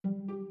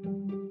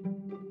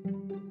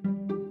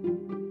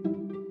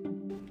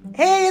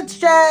Hey, it's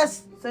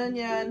Jess.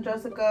 Senya and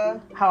Jessica.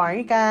 How are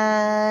you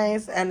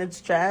guys? And it's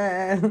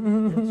Jess.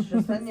 It's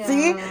just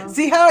Senya.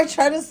 See how I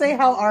try to say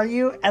how are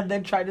you and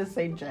then try to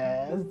say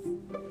Jess?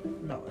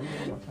 No, it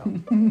didn't work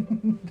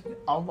out.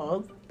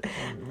 Almost.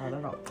 Not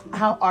at all.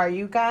 How are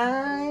you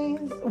guys?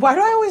 Why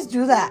do I always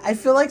do that? I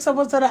feel like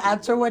someone's gonna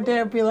answer one day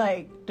and be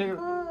like, dude.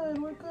 Good,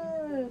 we're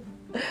good.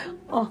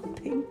 Oh,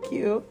 thank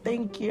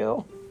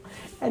you.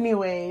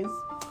 Anyways,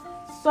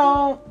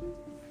 so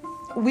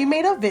we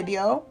made a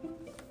video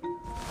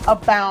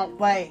about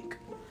like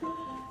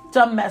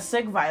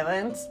domestic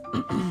violence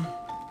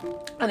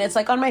and it's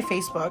like on my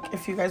Facebook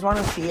if you guys want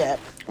to see it,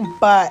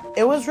 but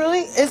it was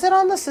really, is it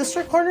on the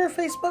Sister Corner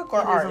Facebook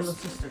or ours? On the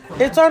Sister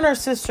Corner. It's on our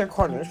Sister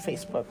Corner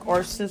Facebook,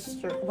 or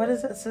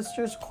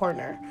Sister's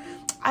Corner.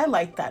 I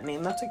like that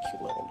name. That's a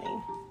cute little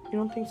name. You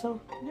don't think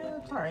so? Yeah,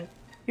 it's alright.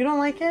 You don't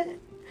like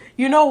it?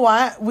 You know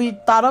what? We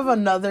thought of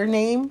another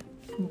name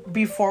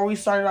before we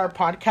started our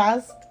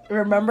podcast.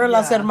 Remember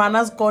Las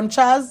Hermanas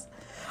Conchas?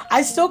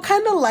 I still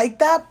kind of like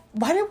that.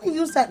 Why did we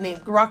use that name?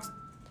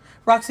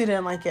 Roxy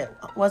didn't like it.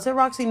 Was it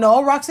Roxy?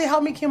 No, Roxy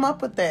helped me come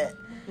up with it.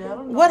 Yeah, I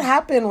don't know. What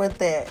happened with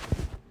it?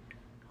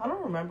 I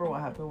don't remember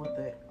what happened with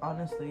it,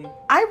 honestly.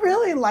 I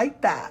really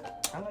like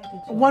that. I liked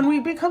it too. When we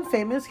become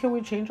famous, can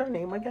we change our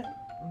name again?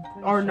 I'm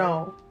pretty Or sure.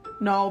 no?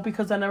 No,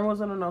 because then everyone's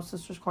going to know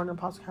Sister's Corner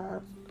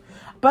podcast.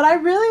 But I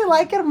really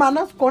like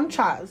Hermanas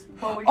Conchas.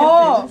 Well, we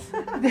get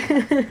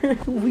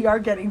famous. We are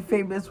getting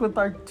famous with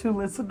our 2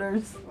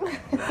 listeners.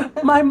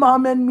 My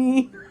mom and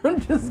me. I'm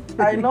just kidding.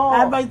 I know.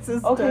 And my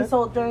sister. Okay,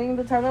 so during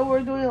the time that we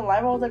were doing it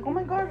live, I was like, oh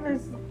my god,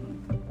 there's...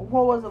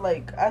 What was it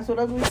like? As soon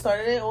as we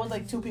started it was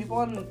like 2 people,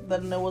 and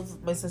then it was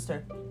my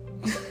sister.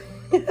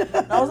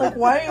 And I was like,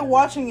 why are you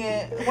watching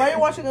it? Why are you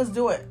watching us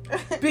do it?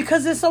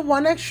 Because it's a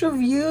 1 extra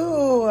view.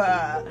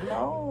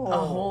 No.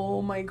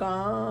 Oh my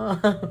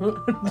god.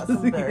 That's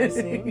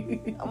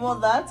embarrassing. Well,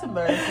 that's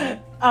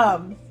embarrassing.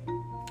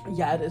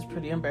 Yeah, it is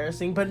pretty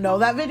embarrassing. But no,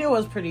 that video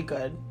was pretty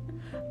good.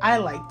 I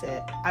liked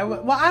it. I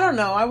don't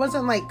know. I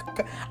wasn't like...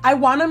 I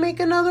want to make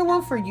another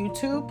one for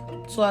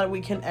YouTube so that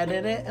we can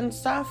edit it and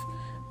stuff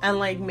and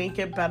like make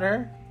it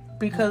better,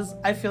 because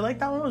I feel like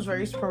that one was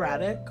very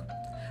sporadic.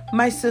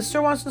 My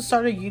sister wants to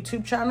start a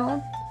YouTube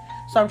channel,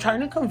 so I'm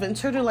trying to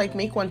convince her to like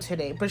make one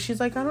today, but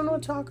she's like, I don't know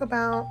what to talk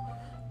about.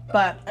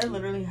 But I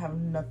literally have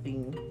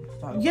nothing to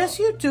talk about. yes,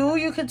 you do.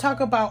 You could talk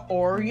about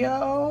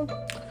Oreo.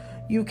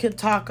 You could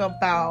talk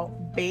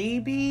about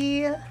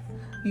baby.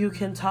 You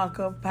can talk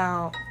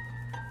about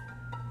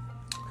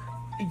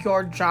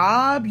your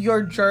job,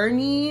 your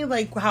journey,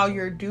 like how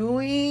you're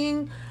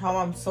doing. How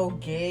I'm so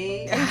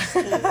gay. I'm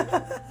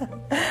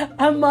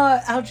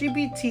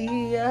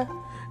LGBT.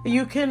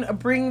 You can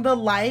bring the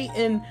light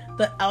in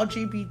the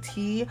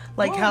LGBT,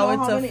 like how it's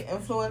how many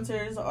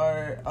influencers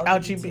are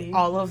LGBT.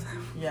 All of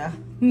them. Yeah.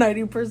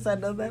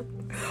 90% of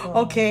them. So,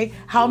 Okay,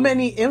 how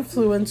many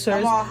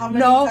influencers? How many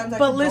times I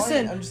but can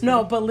listen. join? I'm just No,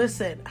 kidding. but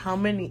listen. How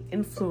many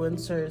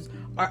influencers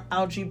are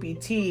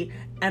LGBT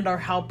and are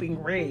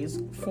helping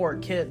raise 4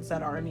 kids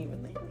that aren't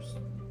even theirs?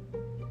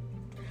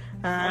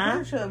 I'm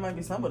pretty sure there might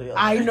be somebody else.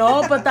 I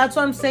know, but that's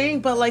what I'm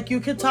saying. But like, you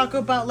could talk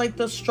about like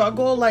the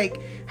struggle, like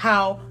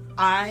how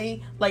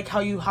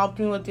you helped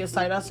me with the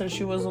asida since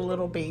she was a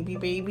little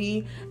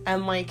baby,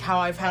 and like how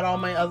I've had all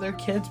my other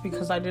kids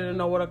because I didn't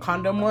know what a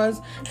condom was.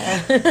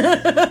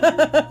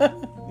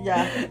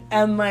 Yeah.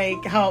 And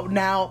like how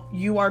now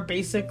you are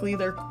basically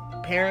their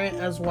parent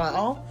as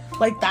well.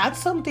 Like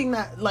that's something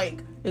that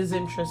like is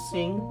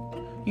interesting,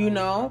 you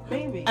know?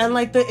 Maybe. And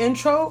like the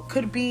intro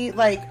could be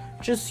like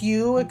just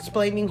you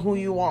explaining who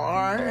you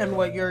are and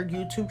what your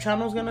YouTube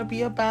channel is gonna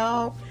be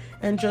about,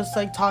 and just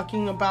like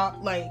talking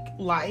about like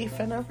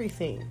life and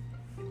everything.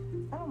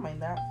 I don't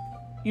mind that.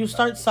 You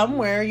start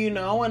somewhere, you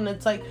know, and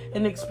it's like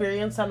an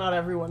experience that not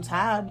everyone's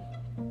had.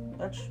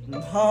 That's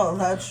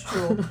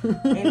true.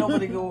 Ain't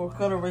nobody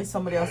gonna raise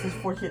somebody else's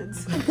 4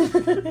 kids.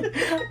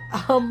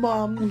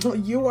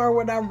 You are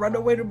when I run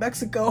away to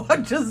Mexico.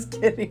 I'm just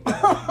kidding.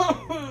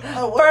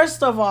 Oh,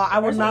 First of all, I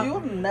would not. You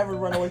would never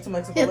run away to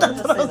Mexico. Yeah, Let me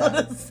that's just what I say was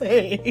that. gonna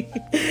say.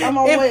 I'm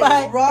away.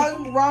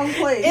 Wrong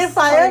place. If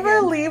I Sorry ever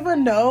again. leave a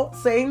note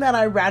saying that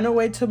I ran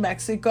away to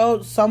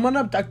Mexico, someone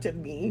abducted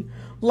me.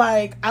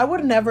 Like, I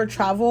would never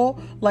travel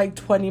like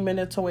 20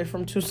 minutes away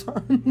from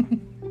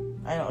Tucson.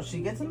 I know, she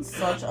gets in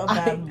such a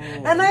bad mood.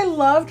 And I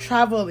love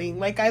traveling.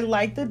 Like, I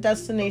like the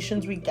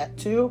destinations we get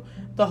to,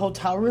 the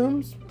hotel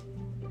rooms.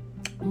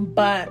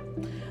 But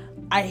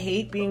I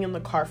hate being in the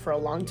car for a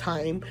long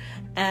time.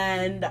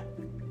 And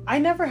I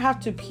never have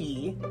to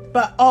pee.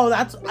 But,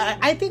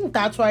 I think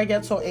that's why I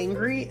get so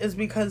angry, is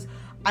because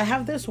I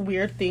have this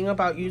weird thing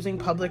about using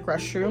public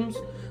restrooms.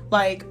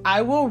 Like,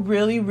 I will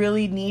really,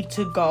 really need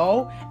to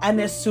go,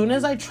 and as soon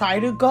as I try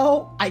to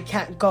go, I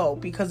can't go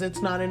because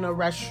it's not in a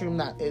restroom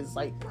that is,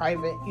 like,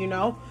 private, you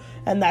know?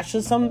 And that's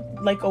just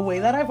a way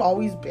that I've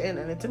always been,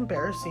 and it's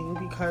embarrassing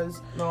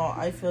because... No,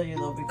 I feel you,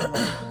 though,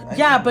 because...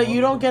 Yeah, but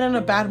you don't get in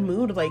a bad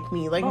mood like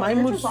me. Like, my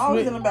you're mood's... just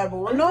always in a bad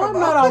mood. No, I'm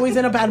not always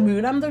in a bad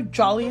mood. I'm the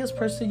jolliest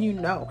person you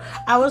know.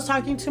 I was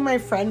talking to my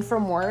friend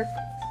from work,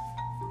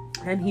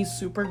 and he's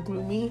super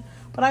gloomy,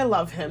 but I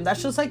love him.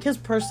 That's just like his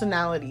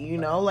personality, you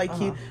know, like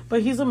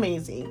but he's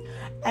amazing.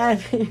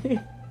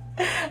 And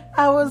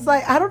I was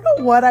like, I don't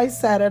know what I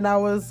said, and I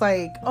was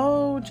like,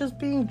 oh, just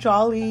being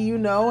jolly, you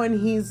know, and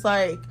he's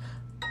like,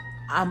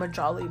 I'm a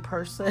jolly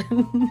person.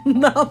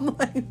 And I'm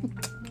like,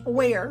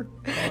 where?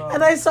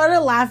 And I started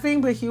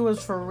laughing, but he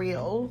was for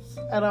real,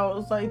 and I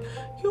was like,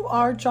 you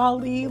are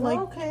jolly, like,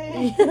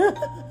 okay.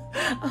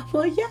 I'm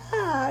like,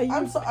 yeah,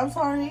 I'm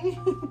sorry.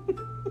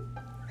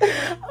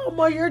 I'm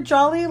like, you're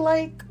jolly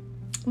like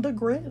the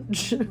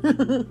Grinch.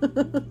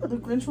 The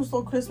Grinch who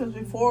stole Christmas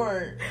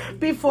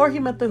before he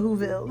met the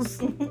Whovilles.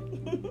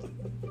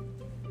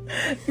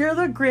 You're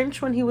the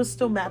Grinch when he was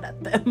still mad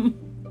at them.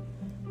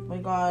 Oh my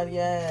God,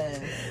 yes.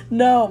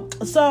 No,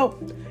 so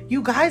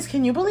you guys,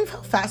 can you believe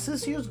how fast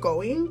this year's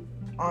going?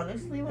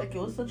 Honestly, like, it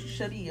was such a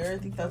shitty year. I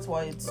think that's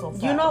why it's so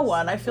fast. You know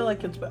what? I feel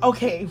like it's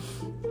okay.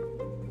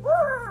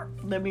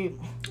 Let me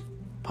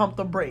pump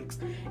the brakes.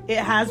 It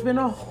has been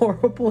a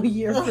horrible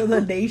year for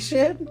the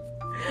nation.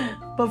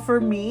 But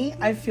for me,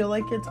 I feel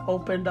like it's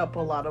opened up a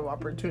lot of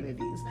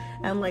opportunities.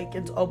 And, like,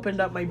 it's opened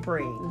up my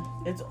brain.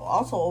 It's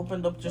also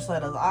opened up just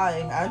like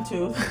eye and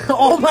tooth.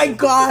 Oh, my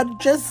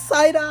God. Just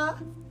Saida.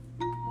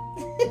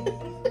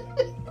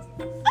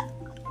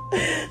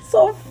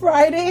 So,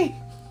 Friday,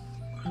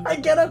 I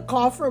get a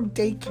call from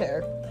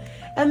daycare.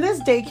 And this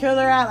daycare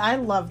they're at, I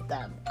love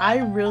them. I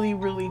really,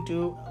 really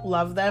do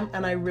love them,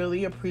 and I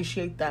really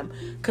appreciate them.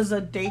 Because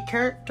the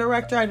daycare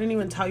director, I didn't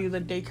even tell you,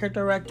 the daycare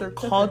director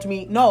called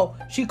me. No,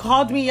 she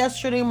called me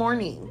yesterday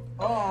morning.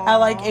 Aww. At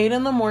like 8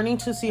 a.m.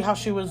 to see how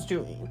she was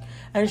doing.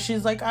 And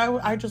she's like,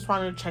 I just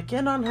wanted to check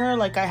in on her.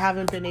 Like, I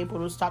haven't been able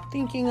to stop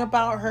thinking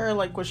about her.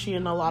 Like, was she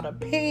in a lot of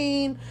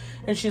pain?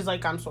 And she's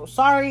like, I'm so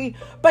sorry.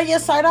 But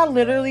Yesaida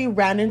literally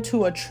ran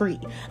into a tree.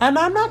 And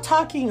I'm not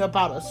talking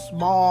about a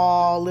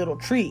small little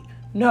tree.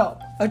 No,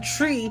 a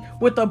tree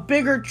with a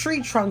bigger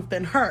tree trunk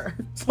than her.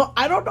 So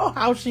I don't know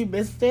how she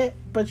missed it,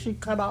 but she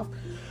cut off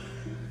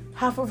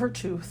half of her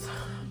tooth.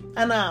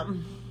 And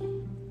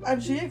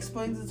she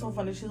explains it so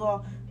funny. She's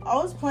all, I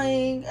was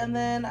playing, and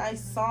then I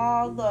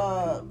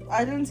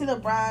didn't see the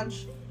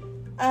branch,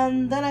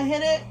 and then I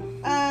hit it,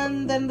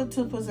 and then the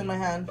tooth was in my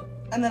hand,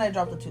 and then I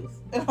dropped the tooth.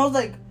 And I was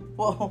like,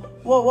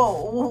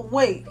 whoa,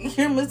 wait,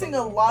 you're missing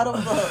a lot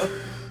of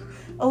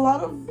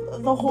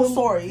the whole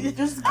story.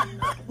 Just,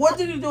 what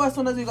did you do as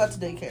soon as you got to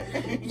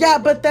daycare? Yeah,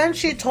 but then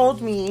she told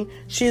me,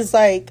 she's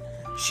like,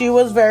 she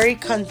was very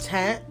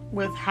content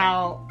with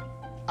how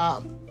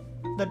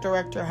the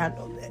director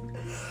handled it.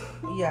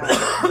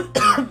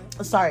 Yeah.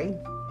 Sorry.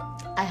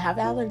 I have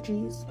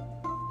allergies.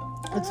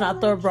 It's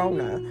not the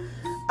Rona.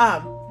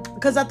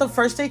 Because at the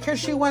first daycare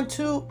she went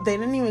to, they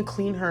didn't even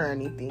clean her or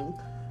anything.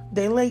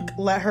 They, like,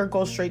 let her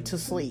go straight to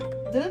sleep.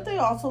 Didn't they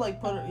also, like,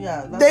 put her...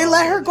 Yeah. They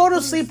let her go to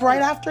sleep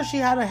right after she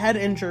had a head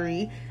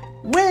injury,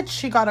 which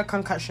she got a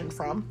concussion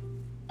from.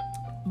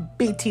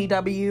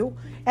 BTW.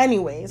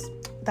 Anyways,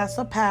 that's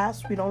a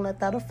past. We don't let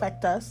that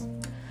affect us.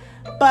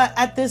 But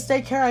at this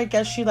daycare, I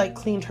guess she, like,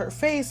 cleaned her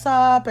face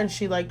up, and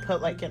she, like,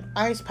 put, like, an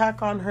ice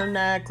pack on her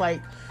neck,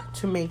 like,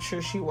 to make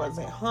sure she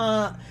wasn't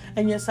hot.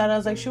 And Yesada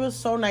was like, she was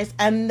so nice.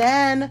 And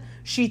then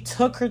she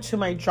took her to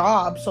my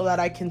job so that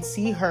I can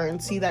see her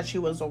and see that she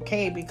was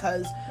okay,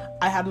 because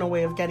I had no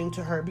way of getting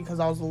to her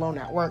because I was alone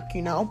at work,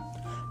 you know.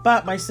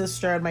 But my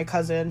sister and my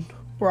cousin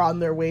were on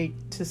their way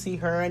to see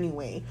her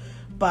anyway.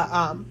 But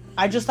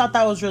I just thought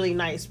that was really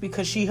nice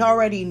because she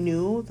already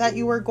knew that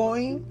you were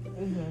going,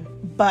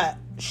 but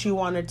she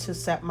wanted to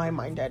set my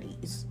mind at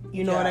ease.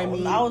 You know what I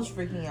mean? I was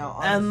freaking out,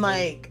 honestly. And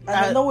like,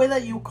 and then the way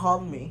that you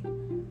called me,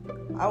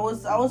 I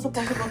was supposed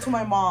to go to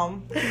my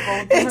mom.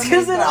 It's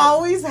because it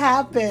always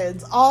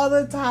happens all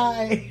the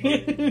time.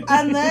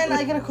 And then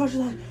I get a call. She's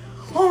like,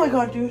 "Oh my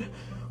god, dude!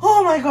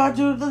 Oh my god,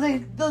 dude!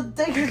 They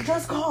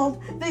just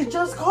called. They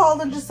just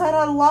called and just said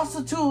I lost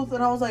a tooth."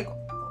 And I was like,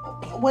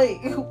 "Wait,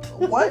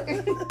 what?"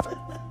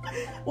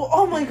 Well,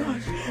 oh my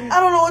gosh, I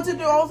don't know what to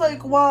do. I was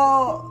like,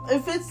 well,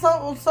 if it's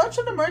such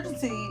an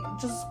emergency,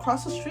 just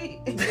cross the street.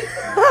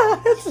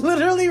 It's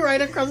literally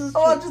right across the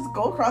street. Oh, I'll just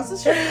go across the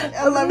street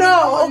and let me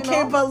know, okay,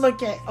 you know? But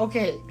look at,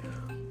 okay,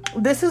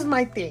 this is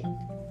my thing.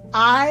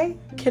 I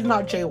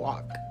cannot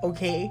jaywalk,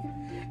 okay?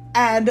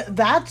 And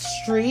that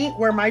street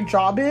where my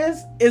job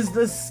is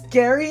the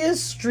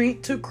scariest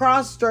street to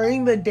cross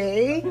during the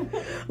day.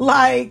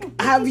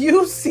 Like, have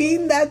you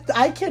seen that?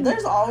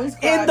 There's always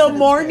in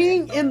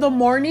the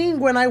morning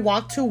when I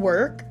walk to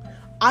work,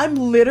 I'm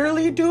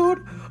literally,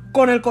 dude,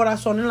 con el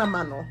corazón en la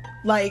mano.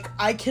 Like,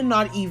 I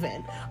cannot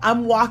even.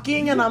 I'm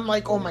walking and I'm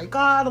like, oh my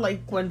god,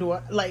 like, when do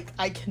I, like,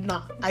 I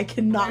cannot.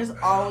 There's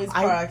always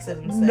car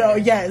accidents there. No,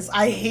 yes,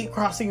 I hate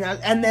crossing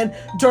that. And then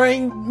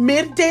during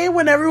midday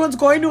when everyone's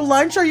going to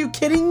lunch, are you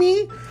kidding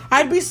me?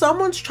 I'd be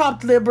someone's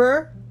chopped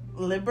liver.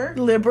 Liver.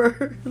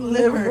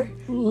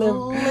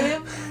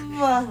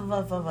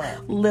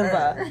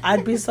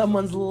 I'd be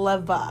someone's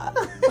liver.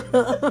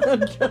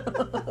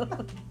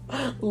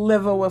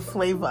 Liver with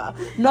flavor.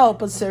 No,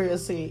 but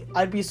seriously,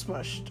 I'd be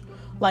smushed.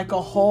 like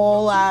a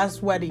whole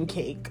ass wedding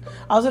cake.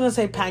 I was gonna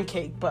say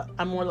pancake, but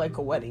I'm more like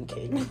a wedding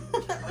cake.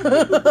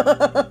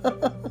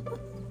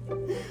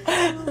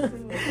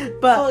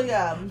 But so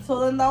yeah,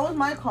 so then that was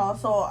my call.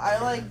 So I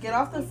like get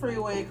off the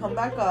freeway, come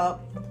back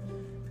up,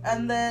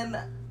 and then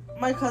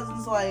my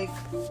cousin's like,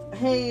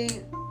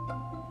 "Hey,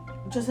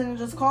 Justine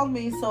just called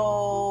me,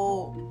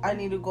 so I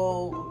need to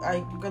go.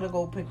 I'm gonna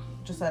go pick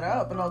Justine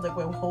up." And I was like,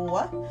 "Wait,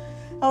 what?"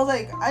 I was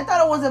like, I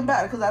thought it wasn't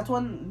bad because that's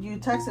when you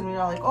texted me.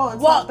 You're like, "Oh,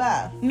 it's not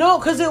bad." No,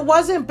 because it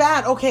wasn't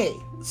bad. Okay,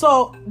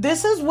 so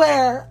this is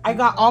where I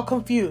got all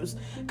confused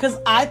because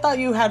I thought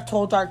you had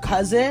told our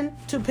cousin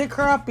to pick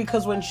her up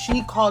because when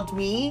she called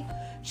me,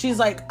 she's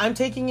like, "I'm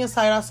taking a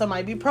side off some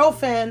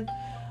ibuprofen.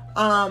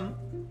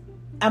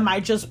 Am I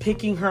just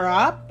picking her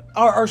up?"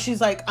 Or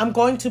she's like, "I'm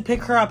going to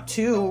pick her up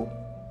too."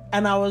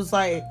 And I was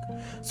like,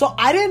 so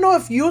I didn't know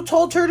if you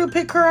told her to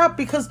pick her up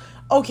because,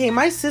 okay,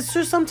 my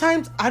sister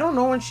sometimes, I don't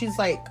know when she's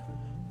like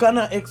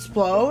gonna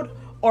explode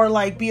or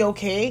like be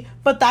okay,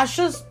 but that's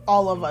just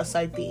all of us,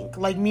 I think.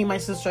 Like me, my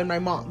sister, and my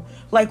mom.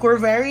 Like we're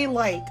very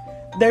like,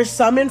 there's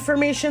some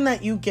information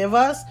that you give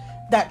us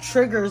that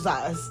triggers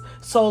us.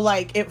 So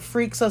like it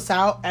freaks us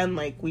out and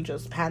like we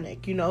just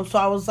panic, you know? So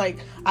I was like,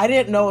 I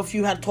didn't know if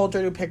you had told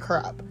her to pick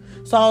her up.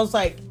 So I was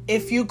like,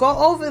 if you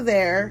go over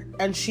there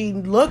and she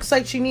looks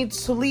like she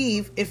needs to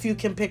leave, if you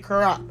can pick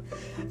her up.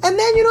 And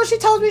then, you know, she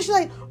tells me, she's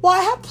like, well, I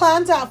have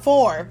plans at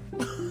 4.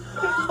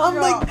 I'm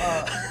like,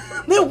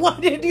 then why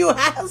did you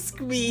ask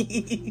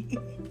me?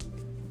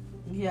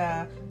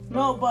 Yeah.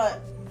 No,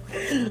 but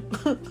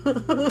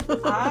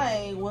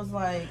I was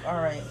like,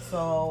 all right,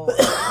 so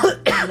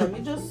let me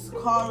just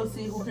call to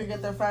see who can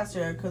get there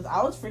faster because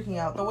I was freaking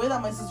out. The way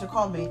that my sister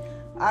called me,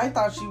 I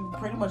thought she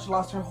pretty much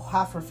lost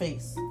half her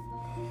face.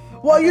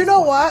 Well, you know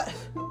what?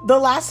 The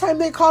last time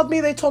they called me,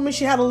 they told me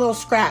she had a little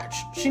scratch.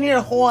 She needed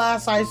a whole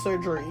ass eye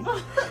surgery.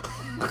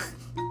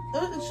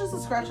 It's just a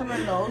scratch on her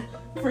nose.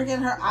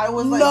 Freaking her eye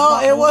was like... No,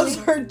 it was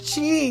her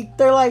cheek.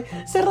 They're like,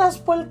 se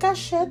raspó el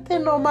cachete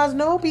nomás.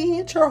 No,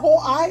 bitch. Her whole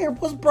eye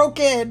was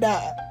broken.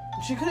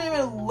 She couldn't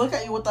even look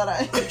at you with that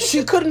eye.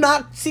 She could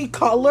not see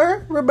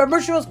color.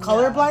 Remember, she was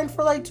colorblind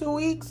for like 2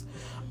 weeks?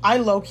 I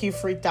low-key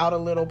freaked out a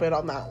little bit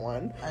on that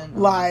one. I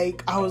know.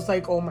 Like, I was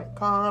like, oh my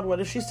God,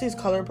 what if she stays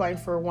colorblind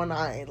for one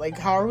eye? Like,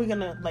 how are we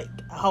gonna, like,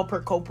 help her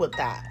cope with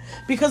that?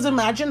 Because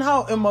imagine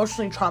how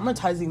emotionally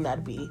traumatizing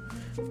that'd be.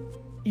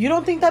 You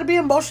don't think that'd be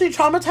emotionally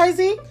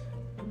traumatizing?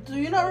 Do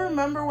you not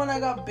remember when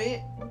I got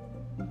bit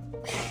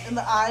in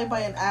the eye by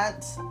an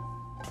ant?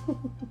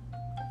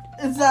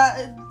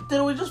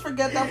 Did we just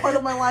forget that part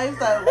of my life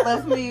that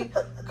left me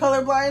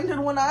colorblind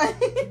in one eye?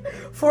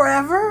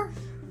 Forever?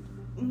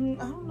 I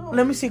don't know.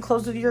 Let me see.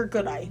 Close to your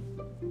good eye.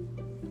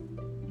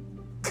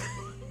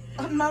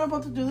 I'm not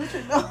about to do this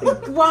right now.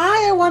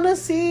 Why? I want to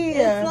see.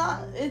 It's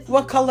not. It's.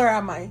 What color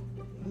am I?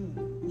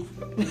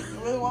 You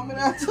really want me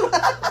to answer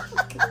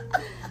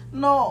that?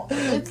 No,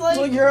 it's like.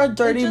 Well, you're a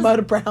dirty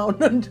mud brown.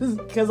 Just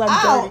because I'm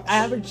dirty. I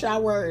haven't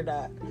showered.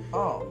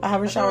 Oh. I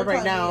haven't showered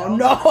right now. Me.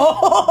 No.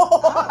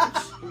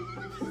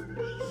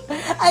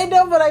 I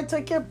know, but I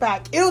took it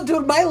back. Ew,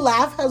 dude, my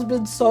laugh has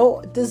been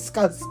so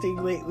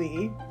disgusting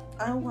lately.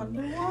 I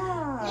wonder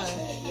why.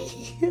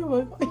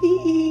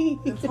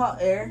 It's hot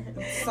air.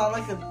 It sounds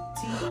like a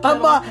tea.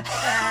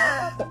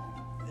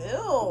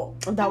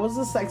 Ew. That was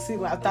a sexy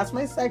laugh. That's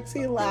my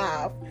sexy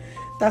laugh.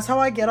 That's how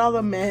I get all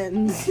the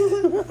men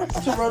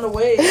to run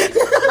away.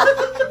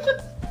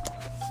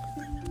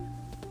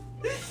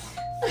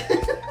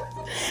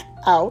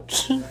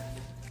 Ouch.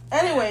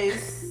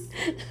 Anyways,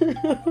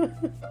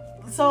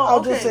 so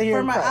I'll just sit here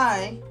for my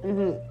eye,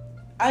 mm-hmm.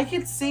 I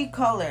could see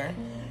color.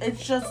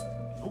 It's just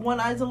one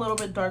eye's a little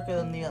bit darker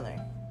than the other.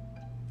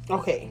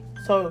 Okay,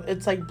 so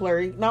it's like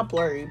blurry, not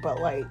blurry, but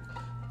like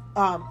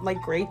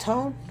gray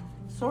tone,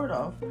 sort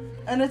of.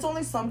 And it's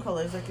only some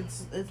colors. Like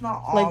it's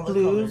not all like the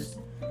blues.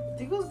 Colors.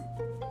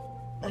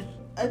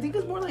 I think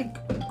it's more like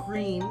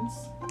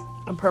greens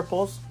and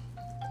purples.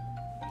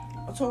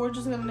 So we're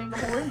just gonna name the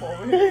whole rainbow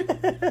over here.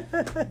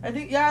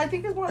 I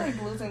think it's more like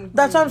blues and greens.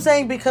 That's what I'm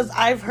saying, because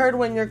I've heard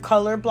when you're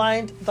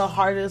colorblind, the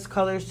hardest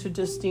colors to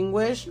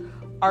distinguish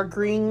are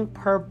green,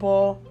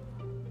 purple,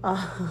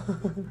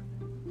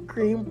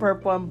 green,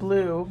 purple, and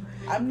blue.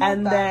 I'm not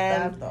and that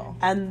then bad, though.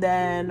 And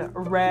then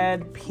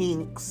red,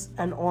 pinks,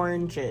 and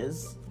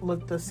oranges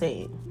look the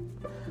same.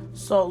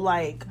 So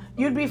like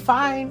you'd be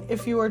fine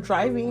if you were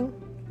driving.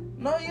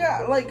 No,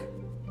 yeah, like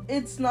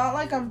it's not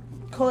like I'm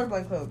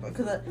colorblind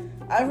because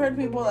I've heard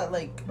people that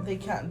like they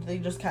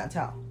just can't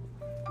tell.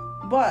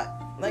 But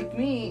like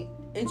me,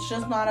 it's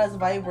just not as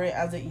vibrant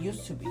as it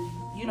used to be.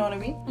 You know what I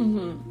mean?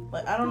 Mm-hmm.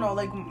 Like I don't know,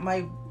 like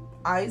my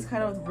eyes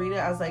kind of read it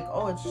as like,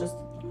 oh, it's just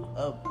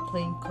a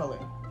plain color.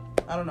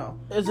 I don't know.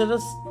 Is it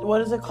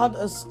what is it called?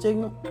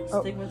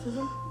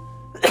 Stigmatism?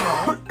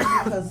 No,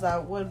 because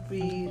that wouldn't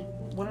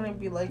it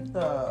be like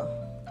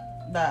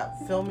that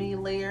filmy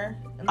layer?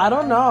 I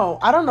don't know.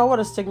 I don't know what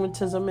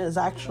astigmatism is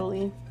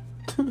actually.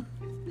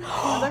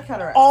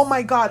 That oh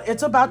my God,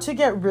 it's about to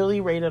get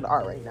really rated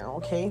R right now,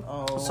 okay?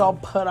 Oh. So I'll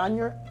put on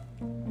your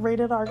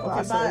rated R Okay,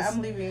 glasses. bye.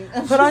 I'm leaving.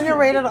 Put on your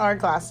rated R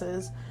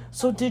glasses.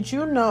 So did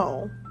you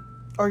know,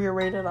 or your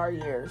rated R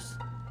ears?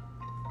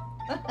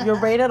 Your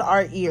rated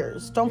R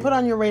ears. Don't put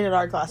on your rated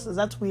R glasses.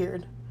 That's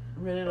weird.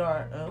 Rated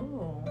R.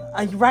 Oh.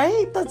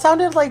 Right? That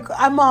sounded like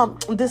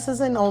this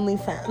isn't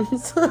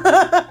OnlyFans.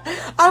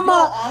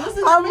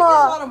 Honestly, I'm a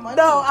lot of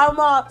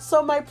money.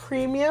 So my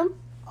premium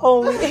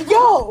only.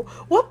 Yo,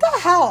 what the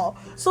hell?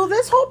 So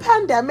this whole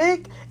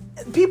pandemic,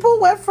 people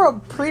went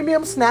from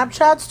premium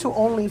Snapchats to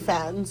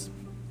OnlyFans.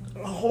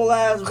 Whole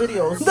ass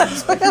videos.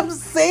 That's what I'm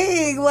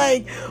saying.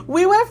 Like,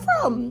 we went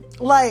from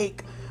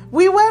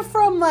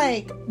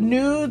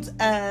nudes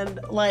and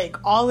like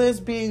all this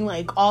being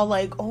like all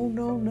like, oh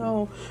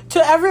no,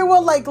 to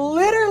everyone like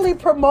literally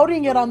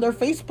promoting it on their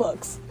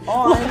Facebooks.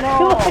 Oh, I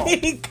know.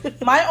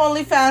 Like, my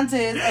OnlyFans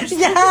is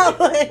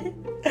like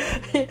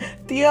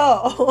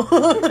Tío.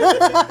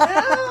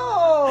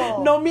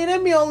 Ew. No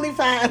miren mi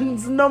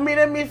OnlyFans. No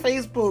miren mi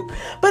Facebook.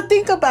 But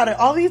think about it.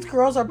 All these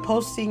girls are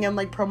posting and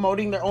like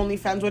promoting their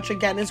OnlyFans, which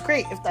again is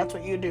great if that's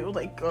what you do.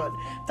 Like, good.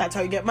 That's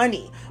how you get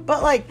money.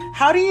 But like,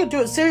 how do you do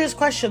it? Serious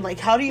question. Like,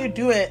 how do you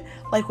do it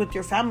like with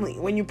your family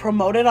when you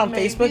promote it on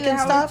Facebook they and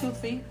have,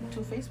 stuff? Like,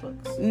 two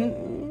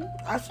Facebooks.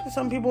 I see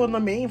some people in the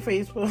main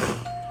Facebook.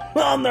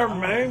 On their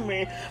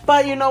main.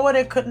 But you know what?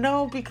 It could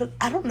no, because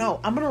I don't know.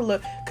 I'm gonna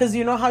look, because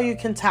you know how you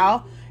can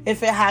tell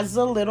if it has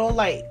the little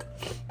like,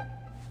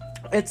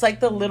 it's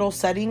like the little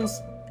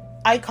settings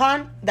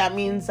icon. That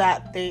means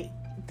that they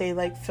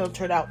like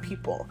filtered out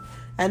people.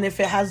 And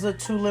if it has the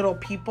two little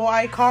people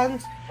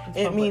icons,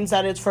 it means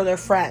that it's for their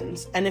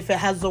friends. And if it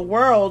has the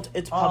world,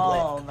 it's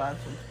public. Oh, that's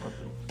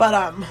public.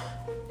 But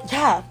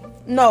yeah,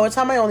 no, it's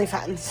not my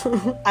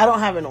OnlyFans. I don't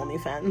have an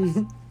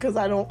OnlyFans because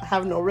I don't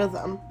have no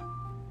rhythm.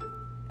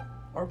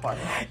 Or body.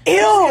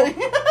 Ew!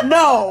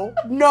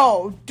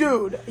 No,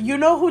 dude. You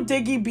know who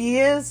Diggy B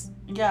is?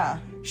 Yeah.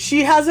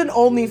 She has an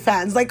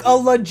OnlyFans, like a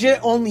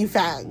legit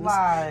OnlyFans.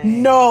 Why?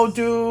 No,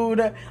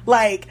 dude.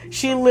 Like,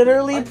 she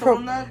literally Like the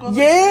one that goes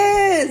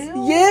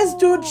yes,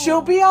 dude.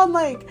 She'll be on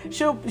like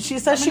she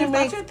says she if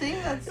makes that's your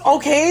thing, that's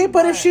okay,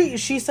 but if fine.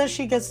 she says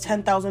she gets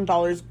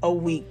 $10,000 a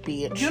week,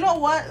 bitch. You know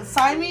what?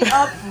 Sign me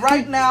up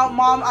right now,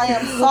 Mom. I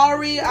am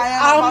sorry. I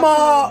am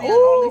about to be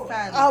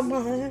on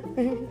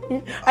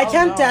OnlyFans. I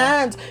can't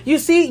dance. You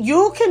see,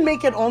 you can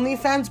make it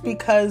OnlyFans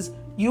because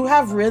you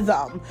have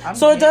rhythm.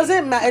 It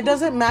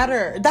doesn't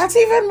matter. That's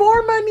even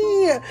more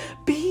money.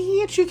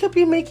 Bitch, you could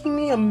be making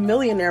me a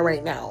millionaire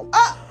right now.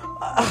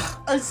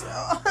 Cause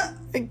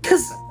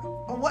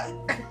what?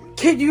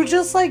 Can you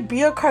just like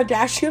be a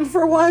Kardashian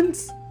for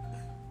once?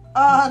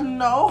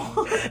 No.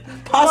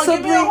 Possibly.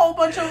 Give me a whole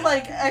bunch of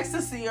like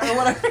ecstasy or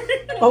whatever.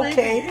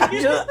 Okay.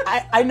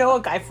 I know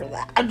a guy for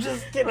that. I'm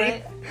just kidding.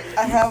 Right?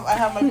 I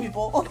have my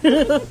people.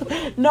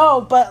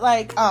 No, but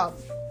like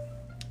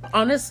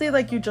honestly,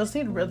 like, you just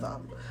need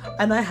rhythm,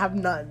 and I have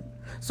none.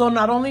 So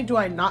not only do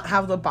I not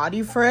have the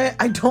body for it,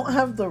 I don't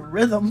have the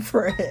rhythm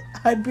for it.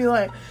 I'd be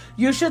like,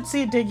 you should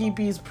see Diggy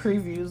B's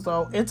previews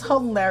though. It's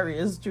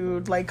hilarious,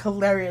 dude. Like,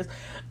 hilarious.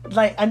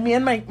 Like, and me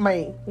and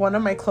my one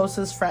of my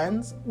closest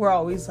friends, we're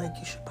always like,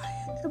 you should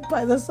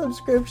buy the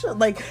subscription,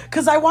 like,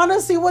 because I want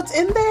to see what's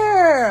in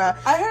there.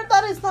 I heard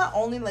that it's not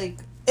only like,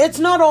 it's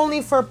not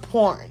only for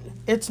porn.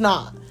 It's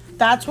not.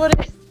 That's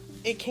what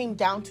it came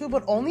down to.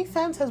 But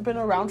OnlyFans has been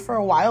around for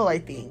a while, I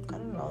think. I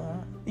don't know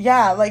that.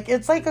 Yeah, like,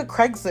 it's like a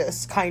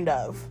Craigslist, kind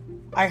of.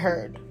 I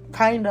heard.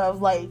 Kind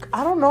of, like,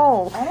 I don't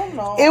know.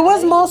 It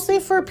was mostly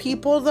for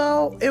people,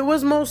 though. It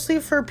was mostly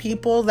for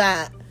people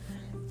that,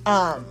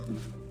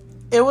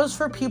 it was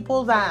for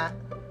people that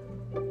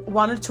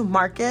wanted to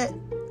market,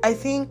 I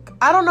think.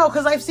 I don't know,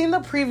 because I've seen the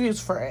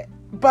previews for it.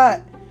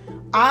 But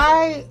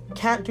I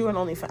can't do an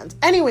OnlyFans.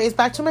 Anyways,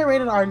 back to my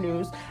rated R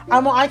news.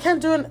 I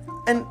can't do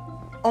an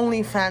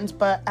OnlyFans,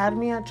 but add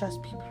me at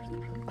Just People.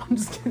 I'm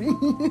just kidding.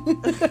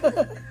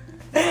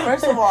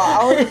 First of all,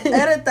 I would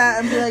edit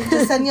that and be like,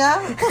 Yesenia.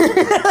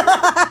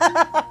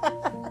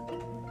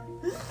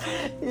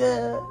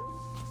 Yeah.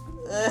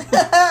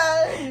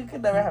 You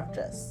could never have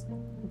Jess.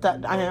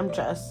 That I am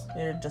Jess.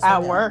 You're just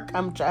at work.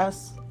 I'm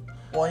Jess.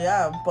 Well,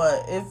 yeah,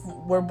 but if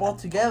we're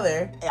both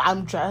together,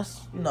 I'm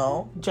Jess.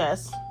 No,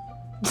 Jess.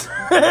 Wait,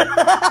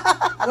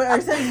 are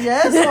you saying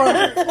yes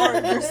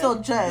or you're still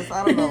Jess?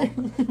 I don't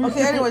know.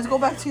 Okay, anyways, go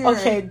back to your.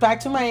 Okay,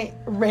 back to my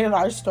rated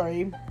R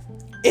story.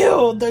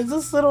 Ew, there's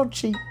this little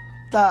cheap,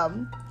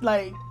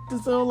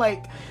 this little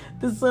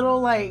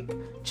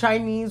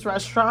Chinese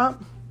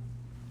restaurant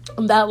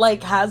that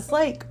like has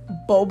like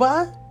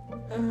boba.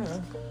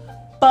 Mm-hmm.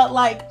 But,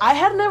 like, I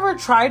had never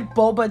tried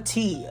boba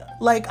tea.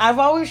 Like, I've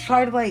always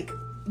tried, like,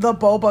 the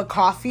boba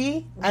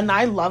coffee, and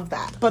I love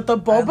that. But the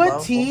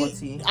boba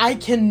tea, I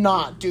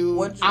cannot, dude.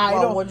 What'd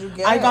you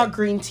get? I got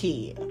green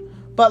tea.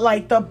 But,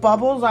 like, the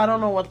bubbles, I don't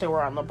know what they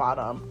were on the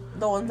bottom.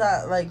 The ones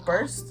that, like,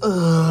 burst?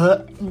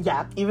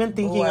 Yeah, even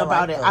thinking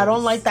about it. I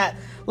don't like that.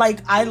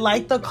 Like, I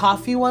like the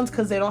coffee ones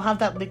because they don't have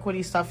that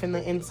liquidy stuff in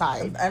the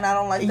inside. And I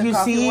don't like the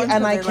coffee ones.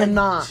 And I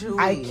cannot. Like,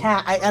 I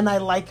can't. And I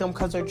like them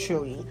because they're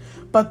chewy.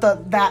 But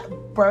that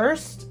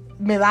burst,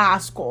 me da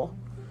asco.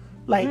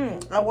 Like,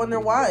 I wonder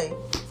why.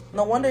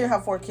 No wonder you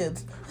have 4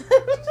 kids.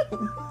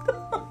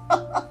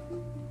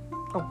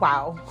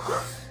 wow.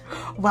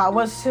 Wow,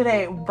 what's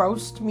today?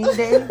 Roast me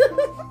day?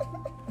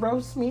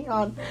 Roast me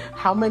on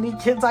how many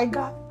kids I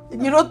got?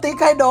 You don't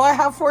think I know I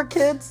have 4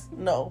 kids?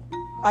 No.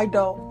 I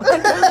don't.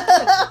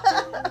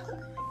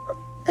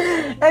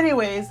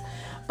 Anyways,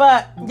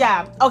 but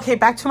yeah. Okay,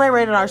 back to my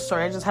rated R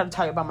story. I just had to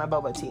tell you about my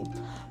boba tea.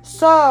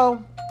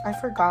 So, I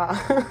forgot.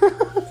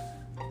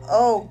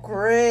 Oh,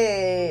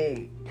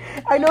 great.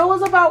 I know it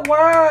was about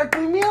work.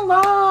 Leave me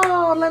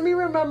alone. Let me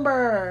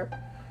remember.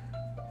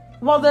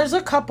 Well, there's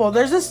a couple.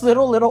 There's this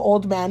little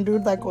old man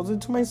dude that goes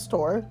into my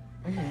store.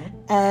 Mm-hmm.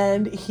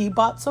 And he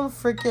bought some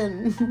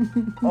freaking...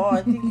 Oh,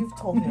 I think you've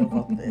told me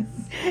about this.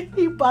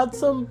 He bought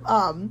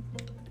some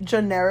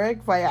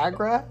generic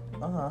Viagra.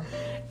 Uh-huh.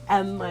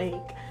 And,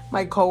 like,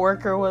 my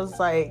coworker was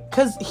like...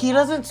 Because he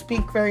doesn't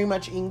speak very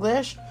much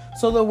English.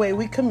 So the way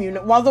we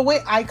communicate... Well, the way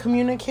I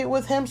communicate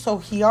with him, so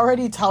he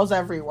already tells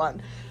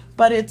everyone.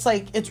 But it's,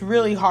 like, it's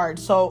really hard.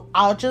 So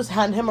I'll just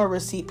hand him a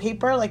receipt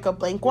paper, like a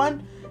blank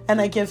one. And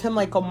I give him,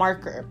 like, a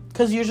marker.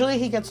 Because usually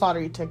he gets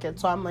lottery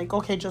tickets. So I'm like,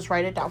 okay, just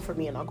write it down for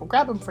me and I'll go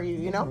grab him for you,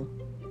 you know?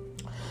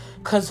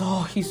 Because,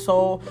 he's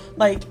so...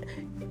 Like,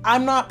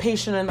 I'm not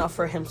patient enough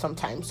for him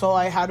sometimes. So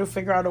I had to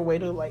figure out a way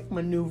to, like,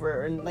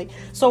 maneuver. And, like...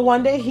 So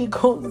one day he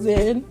goes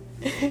in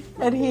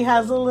and he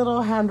has a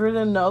little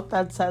handwritten note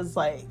that says,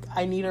 like,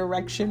 I need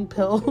erection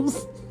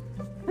pills.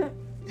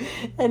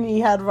 And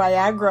he had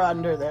Viagra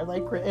under there,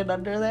 like, written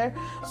under there.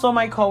 So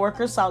my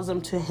coworker sells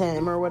them to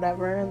him or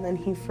whatever. And then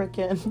he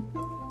freaking...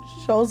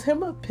 shows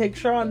him a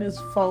picture on his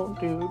phone,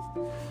 dude,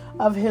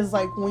 of his,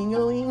 like,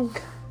 wingaling.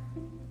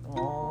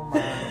 Oh, my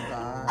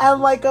God.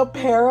 And, like, a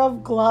pair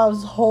of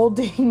gloves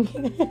holding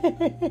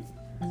it.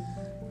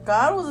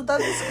 God, was it that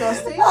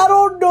disgusting? I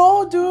don't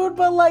know, dude,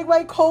 but, like,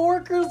 my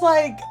coworker's,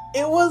 like,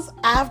 it was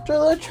after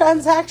the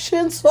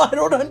transaction, so I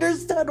don't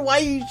understand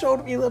why he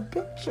showed me the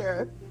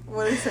picture.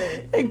 What did he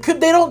say?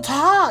 They don't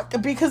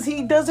talk because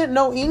he doesn't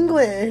know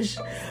English.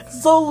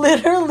 So,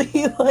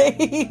 literally,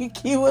 like,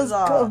 he was...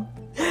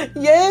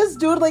 Yes,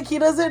 dude, like, he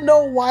doesn't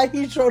know why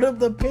he showed him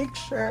the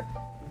picture.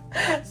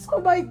 So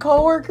my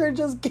coworker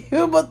just gave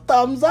him a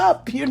thumbs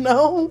up, you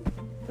know?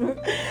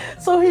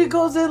 So he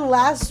goes in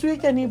last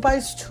week and he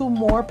buys 2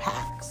 more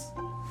packs.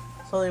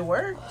 So they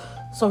work?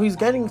 So he's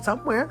getting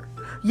somewhere.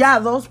 Yeah,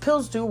 those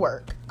pills do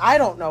work. I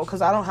don't know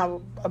because I don't have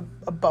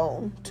a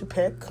bone to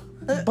pick.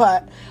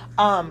 But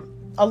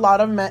a lot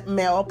of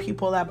male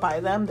people that buy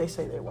them, they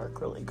say they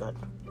work really good.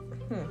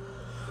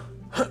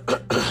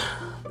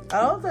 I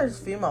don't know if there's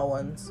female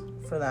ones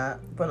for that,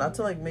 but not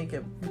to, like, make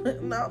it...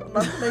 not to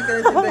make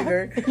anything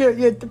bigger.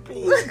 You're the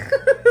pee.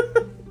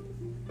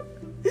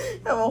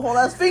 I have a whole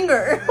ass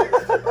finger.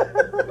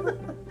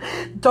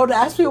 Don't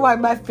ask me why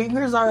my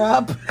fingers are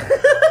up.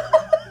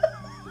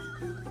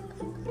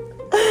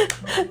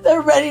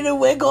 They're ready to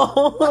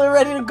wiggle. They're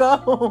ready to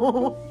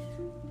go.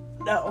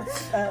 No.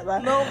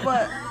 No,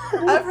 but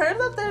I've heard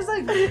that there's,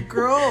 like,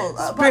 girls.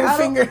 Spirit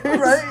fingers.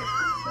 Right?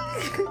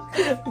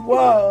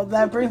 Whoa,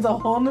 that brings a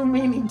whole new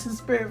meaning to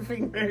spirit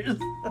fingers.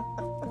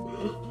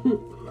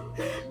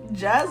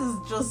 Jazz is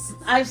just...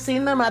 I've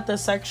seen them at the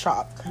sex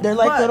shop. They're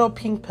like little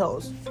pink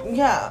pills.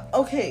 Yeah,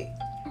 okay.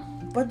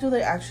 But do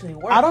they actually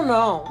work? I don't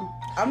know.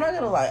 I'm not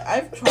gonna lie.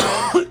 I've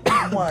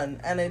tried one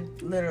and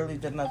it literally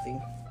did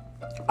nothing.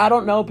 I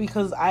don't know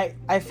because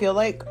I feel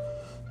like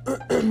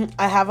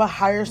I have a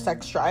higher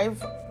sex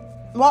drive.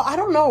 Well, I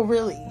don't know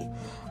really.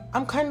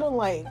 I'm kind of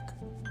like...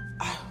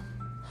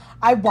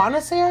 I want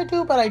to say I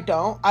do, but I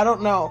don't. I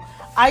don't know.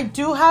 I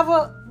do have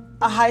a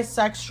high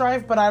sex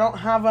drive, but I don't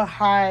have a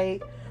high...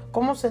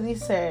 ¿Cómo se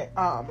dice?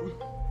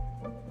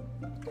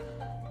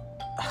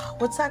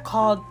 What's that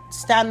called?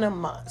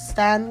 Stamina.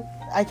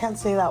 I can't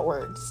say that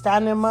word.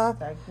 Stamina.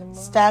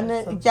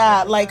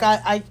 Yeah, like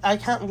I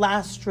can't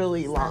last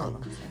really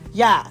long.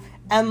 Yeah,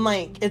 and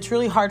like it's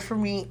really hard for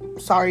me.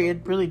 Sorry,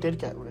 it really did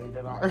get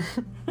rated R.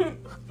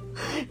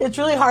 It's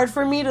really hard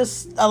for me to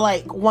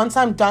like once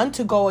I'm done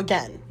to go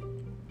again.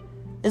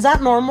 Is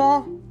that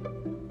normal?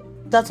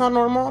 That's not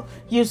normal?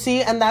 You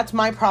see? And that's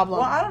my problem.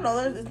 Well, I don't know.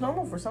 It's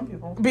normal for some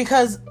people.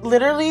 Because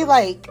literally,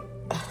 like,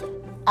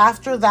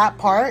 after that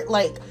part,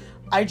 like,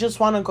 I just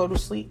want to go to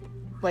sleep.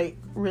 Like,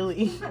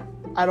 really.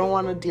 I don't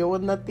want to deal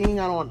with nothing.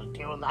 I don't want to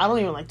deal with... I don't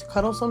even like to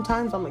cuddle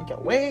sometimes. I'm like, get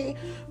away.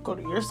 Go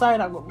to your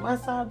side. I'll go to my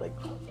side. Like,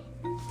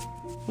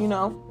 you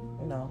know?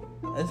 No.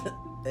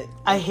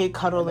 I hate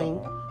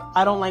cuddling. No.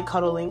 I don't like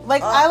cuddling.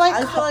 Like,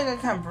 I feel like I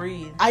can't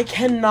breathe. I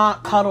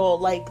cannot cuddle.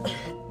 Like...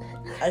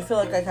 I feel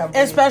like I can't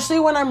breathe. Especially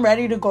when I'm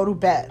ready to go to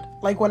bed.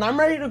 Like, when I'm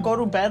ready to go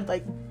to bed,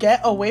 like, get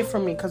away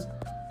from me, because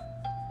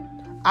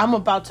I'm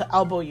about to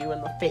elbow you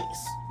in the face,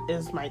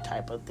 is my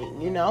type of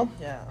thing, you know?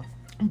 Yeah.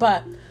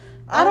 But,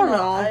 I don't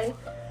know. I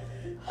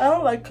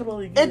don't like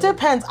cuddling either. It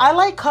depends. I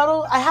like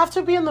cuddle. I have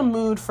to be in the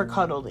mood for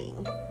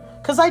cuddling.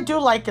 Because I do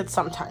like it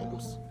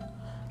sometimes.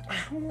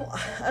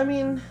 I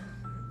mean,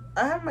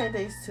 I have my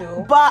days,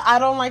 too. But I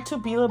don't like to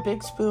be the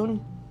big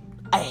spoon.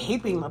 I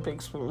hate being the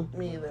big spoon.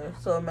 Me either.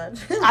 So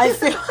imagine. I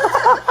feel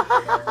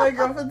my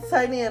girlfriend's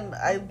tiny and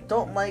I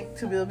don't like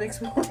to be the big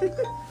spoon.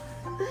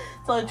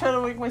 So I try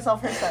to make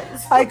myself her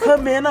size. I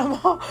come in, I'm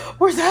all,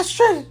 where's that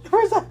shit?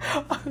 Where's that?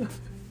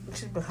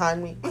 She's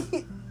behind me.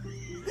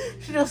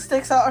 She just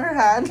sticks out her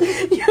hand.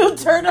 You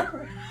turn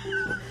around.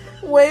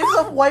 Waves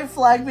of white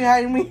flag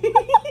behind me.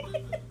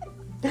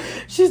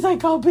 She's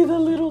like, I'll be the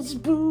little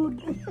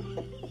spoon.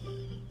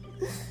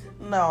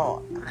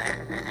 No.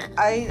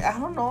 I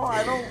don't know.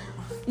 I don't.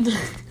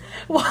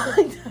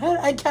 Why?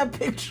 I can't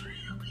picture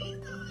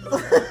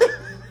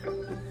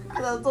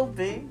That's so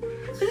big.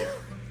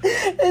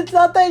 It's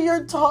not that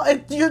you're tall.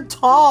 You're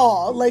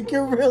tall. Like,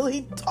 you're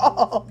really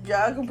tall.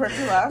 Yeah, compared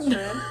to last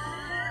year.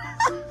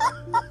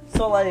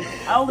 So, like,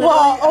 I'll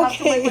literally have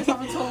to make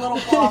myself into a little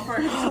ball for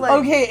her to, like...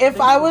 Okay, if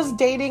I was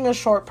dating a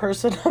short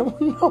person, I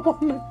would not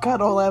want to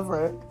cuddle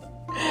ever.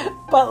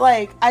 But,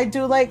 like, I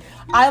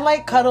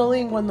like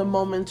cuddling when the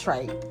moment's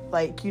right.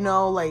 Like, you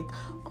know, like,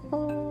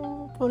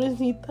 oh,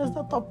 pobrecita,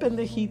 está toda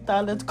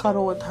pendejita. Let's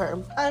cuddle with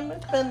her. I'm a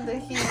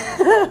pendejita.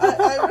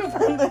 I'm a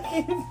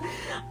pendejita.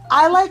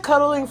 I like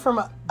cuddling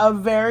from a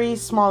very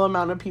small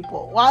amount of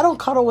people. Well, I don't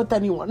cuddle with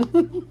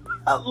anyone.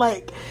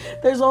 Like,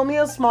 there's only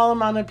a small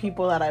amount of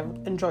people that I've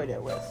enjoyed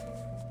it with.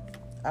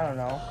 I don't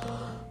know.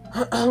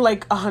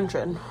 Like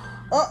 100.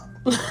 Oh.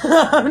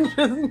 I'm just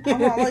kidding.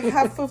 I'm not like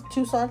half of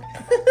Tucson.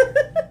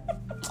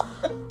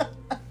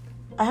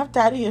 I have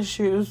daddy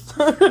issues.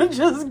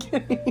 Just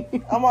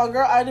kidding. I'm a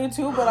girl, I do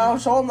too, but I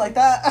don't show them like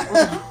that.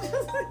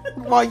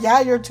 Well, yeah,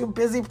 you're too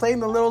busy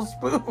playing the little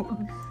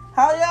spoon.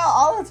 Hell yeah,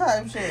 all the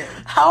time, shit.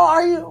 How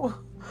are you?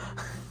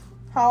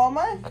 How am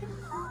I?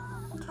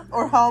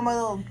 Or how am I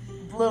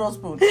little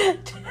spoon?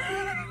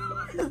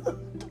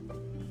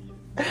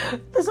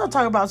 Let's not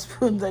talk about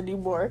spoons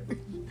anymore.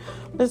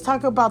 Let's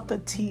talk about the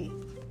tea.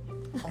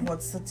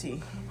 What's the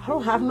tea? I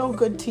don't have no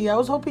good tea. I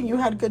was hoping you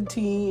had good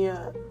tea.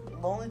 The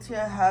only tea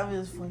I have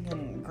is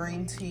fucking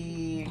green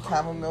tea,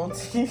 chamomile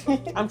tea.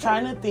 I'm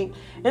trying to think.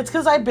 It's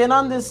because I've been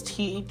on this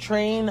tea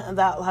train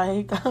that,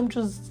 like, I'm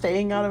just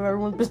staying out of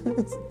everyone's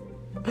business.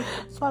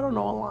 So I don't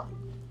know a lot.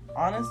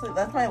 Honestly,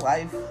 that's my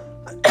life.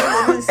 I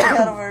literally stay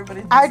out of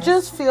everybody's business. I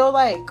just feel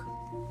like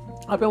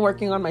I've been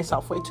working on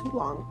myself way too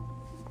long.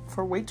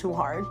 For way too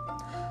hard.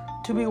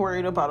 To be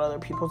worried about other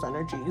people's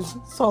energies.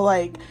 So,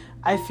 like,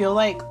 I feel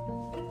like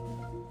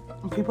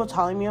people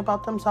telling me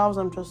about themselves,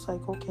 I'm just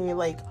like, okay,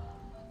 like,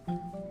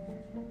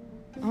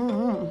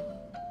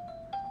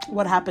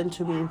 what happened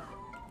to me?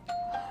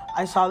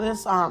 I saw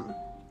this, I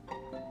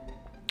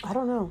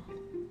don't know.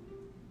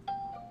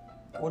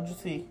 What'd you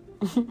see?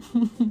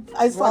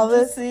 I saw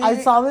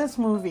this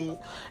movie.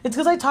 It's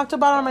because I talked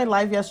about it on my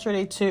live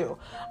yesterday too.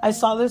 I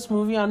saw this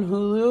movie on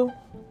Hulu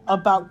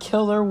about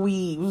killer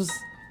weaves.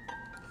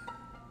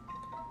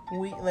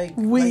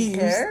 Weaves.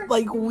 Hair?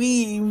 Like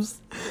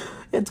weaves.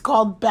 It's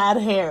called Bad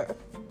Hair.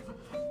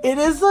 It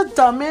is the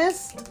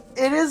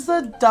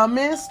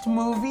dumbest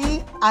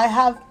movie I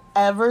have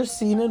ever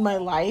seen in my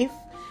life.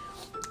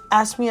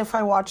 Ask me if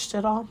I watched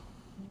it all.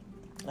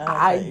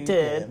 I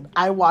did.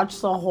 I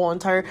watched the whole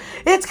entire...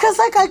 It's because,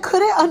 like, I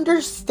couldn't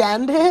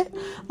understand it.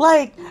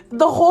 Like,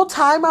 the whole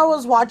time I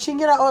was watching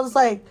it, I was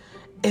like,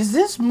 is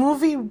this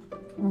movie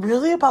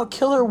really about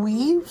killer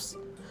weaves?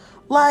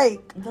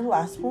 Like... The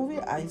last movie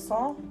I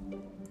saw,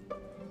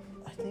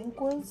 I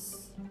think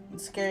was a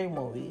scary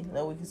movie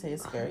that we could say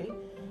is scary.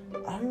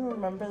 I don't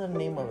remember the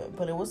name of it,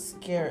 but it was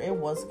scary. It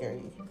was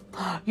scary.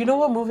 You know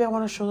what movie I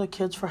want to show the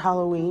kids for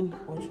Halloween?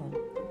 Which one?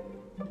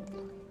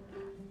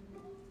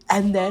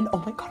 And then, oh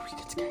my god, we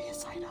could scare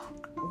Yasaida.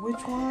 Which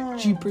one?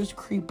 Jeepers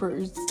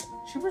Creepers.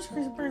 Jeepers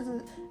Creepers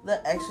is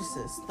The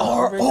Exorcist.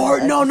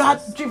 Not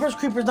Jeepers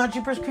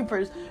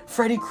Creepers.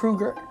 Freddy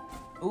Krueger.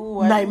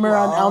 Ooh, Nightmare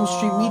on Elm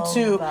Street. Me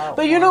too.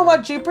 But you know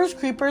what? Jeepers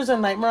Creepers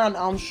and Nightmare on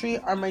Elm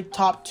Street are my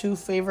top 2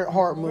 favorite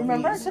horror movies.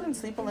 Remember, I couldn't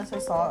sleep unless I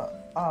saw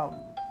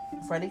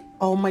Freddy?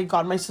 Oh my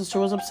god, my sister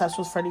was obsessed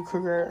with Freddy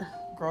Krueger.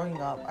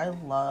 Growing up, I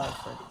loved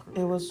Freddy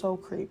Krueger. It was so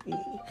creepy.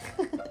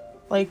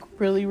 Like,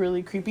 really,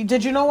 really creepy.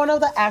 Did you know one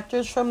of the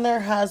actors from there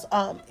has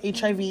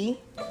HIV?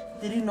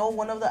 Did you know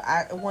one of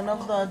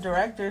the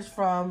directors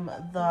from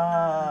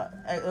the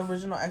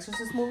original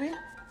Exorcist movie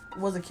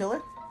was a killer?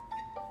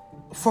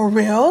 For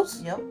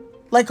reals? Yep.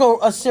 Like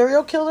a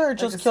serial killer, or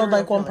just killed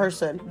like one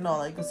person? No,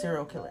 like a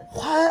serial killer.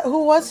 What?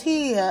 Who was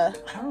he? I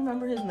don't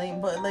remember his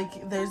name, but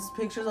like there's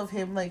pictures of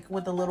him like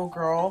with a little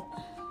girl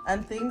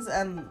and things,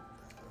 and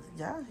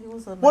yeah, he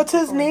was a... What's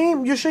his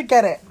name? You should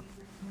get it.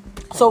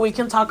 So we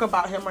can talk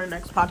about him our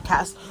next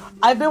podcast.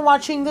 I've been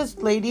watching this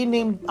lady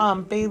named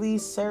Bailey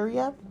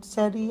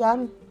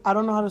Sarian. I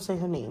don't know how to say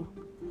her name.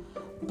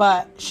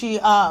 But she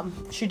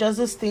does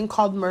this thing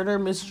called Murder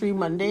Mystery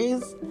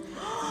Mondays.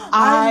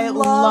 I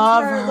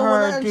love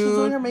her, dude. She's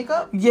doing her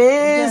makeup?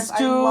 Yes,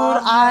 dude.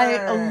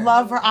 I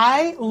love her.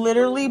 I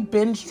literally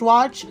binge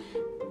watch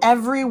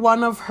every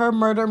one of her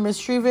murder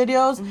mystery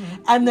videos.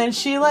 Mm-hmm. And then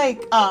she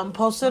like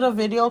posted a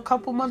video a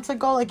couple months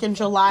ago, like in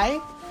July.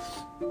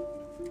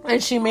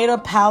 And she made a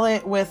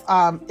palette with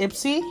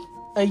Ipsy.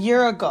 a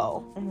year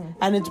ago,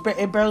 and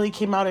it barely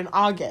came out in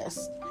August.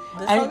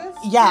 August?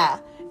 Yeah,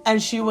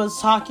 and she was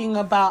talking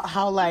about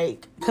how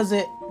like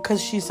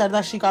because she said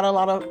that she got a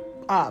lot of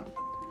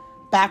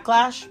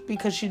backlash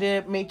because she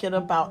didn't make it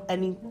about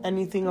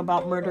anything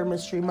about Murder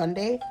Mystery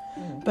Monday.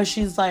 But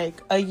she's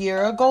like, a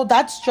year ago,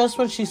 that's just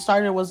when she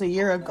started, was a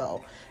year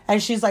ago.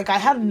 And she's like, I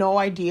had no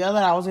idea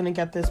that I was gonna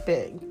get this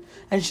big.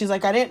 And she's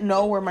like, I didn't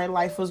know where my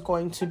life was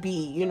going to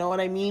be, you know what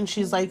I mean?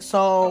 She's like,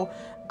 so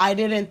I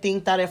didn't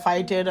think that if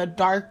I did a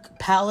dark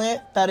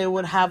palette that it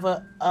would have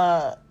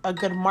a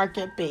good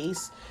market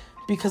base,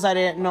 because I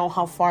didn't know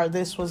how far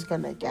this was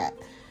gonna get.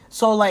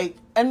 So like,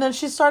 and then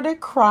she started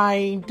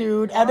crying,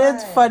 dude. And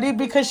it's funny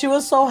because she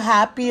was so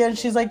happy, and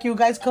she's like, you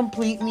guys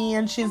complete me.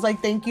 And she's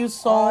like, thank you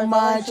so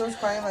much. She was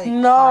crying, like,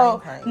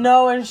 crying.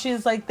 No, and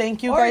she's like,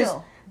 thank you guys.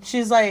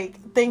 She's like,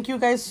 thank you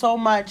guys so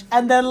much.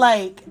 And then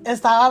like,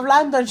 estaba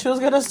hablando, and she was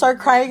gonna start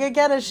crying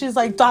again, and she's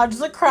like, dodge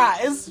the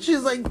cries.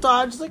 She's like,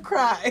 dodge the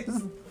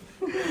cries.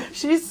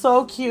 She's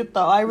so cute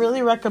though. I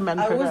really recommend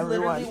her to everyone. I was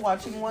literally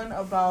watching one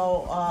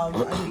about I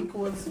think it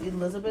was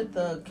Elizabeth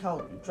the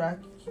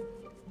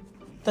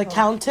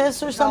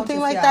Countess or something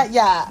like that.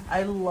 Yeah,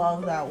 I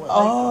love that one.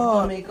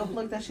 Like, the makeup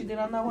look that she did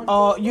on that one.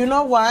 Oh, you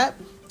know what?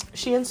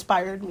 She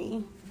inspired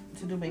me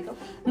to do makeup.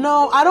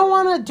 No, I don't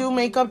want to do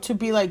makeup to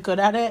be like good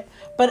at it,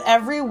 but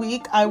every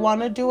week I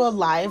want to do a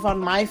live on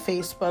my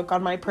Facebook,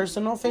 on my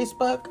personal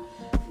Facebook,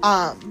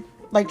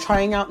 like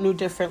trying out new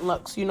different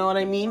looks. You know what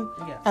I mean?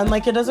 Yeah. And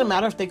like, it doesn't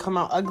matter if they come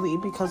out ugly,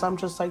 because I'm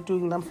just like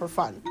doing them for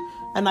fun.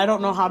 And I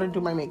don't know how to do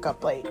my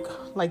makeup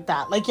like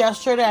that. Like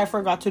yesterday, I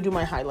forgot to do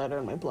my highlighter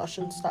and my blush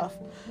and stuff.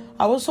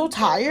 I was so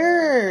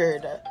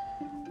tired.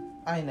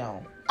 I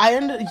know.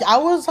 I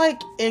was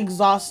like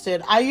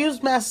exhausted. I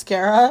used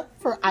mascara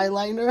for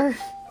eyeliner.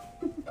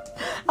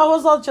 I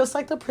was all just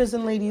like the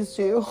prison ladies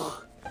do.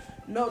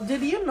 No,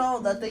 did you know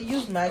that they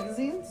use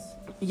magazines?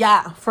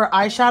 Yeah, for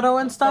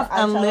eyeshadow and stuff,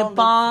 and lip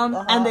balm,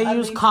 and they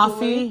use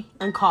coffee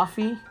and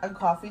coffee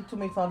to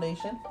make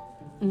foundation.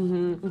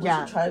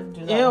 Yeah. Try to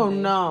do that. Ew,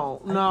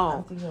 no.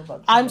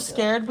 I'm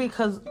scared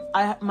because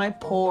my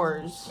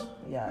pores.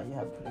 Yeah, you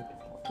have pretty big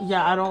pores.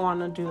 Yeah, I don't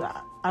want to do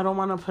that. I don't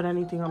want to put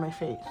anything on my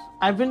face.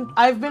 I've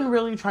been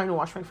really trying to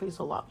wash my face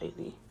a lot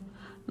lately.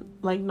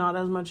 Like, not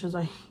as much as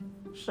I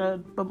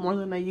should, but more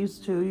than I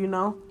used to, you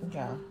know?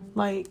 Yeah.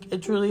 Like,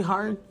 it's really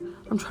hard.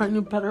 I'm trying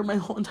to better my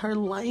whole entire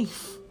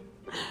life,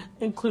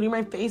 including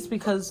my face,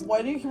 because...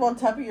 Why do you keep on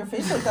tapping your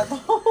face like that,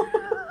 though?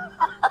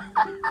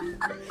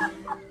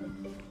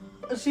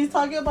 She's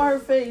talking about her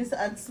face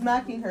and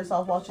smacking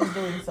herself while she's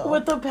doing so.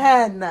 With a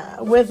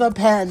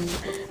pen.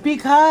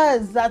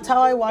 Because that's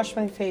how I wash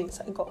my face.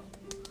 I go...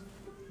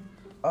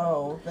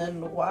 Oh,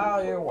 then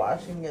while you're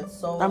washing it,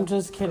 so... I'm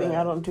just kidding. Good.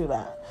 I don't do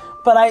that.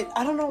 But I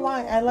don't know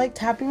why. I like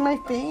tapping my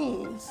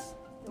face.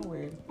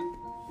 Weird.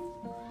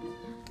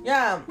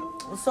 Yeah.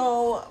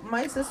 So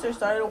my sister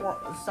started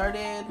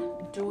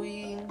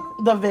doing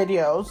the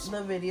videos,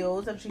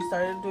 and she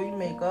started doing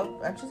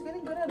makeup, and she's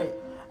getting good at it.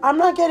 I'm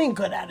not getting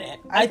good at it.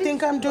 I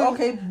think I'm doing...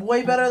 Okay,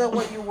 way better than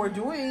what you were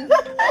doing.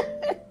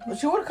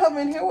 She would come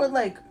in here with,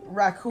 like,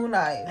 raccoon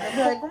eyes. I'd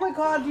be like, oh my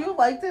god, do you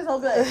like this? I'll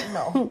be like,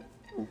 no.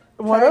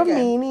 What a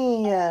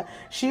meanie.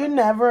 She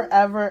never,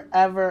 ever,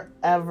 ever,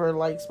 ever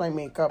likes my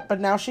makeup. But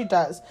now she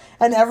does.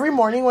 And every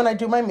morning when I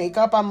do my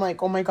makeup, I'm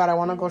like, oh my god, I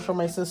want to go show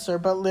my sister.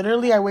 But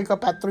literally, I wake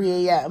up at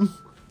 3 a.m.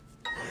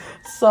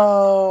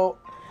 So,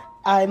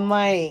 I'm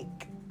like...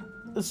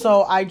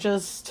 So, I'm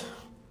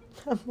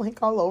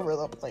like all over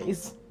the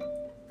place.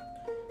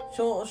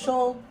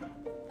 She'll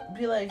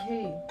be like,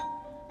 hey,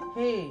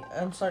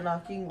 and start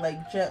knocking,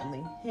 like,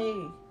 gently.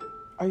 Hey.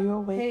 Are you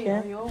awake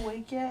yet? Are you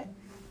awake yet?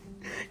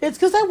 It's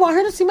because I want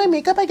her to see my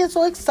makeup. I get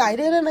so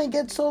excited and I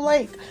get so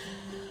like...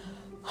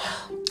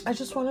 I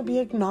just want to be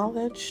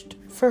acknowledged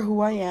for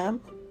who I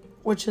am,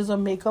 which is a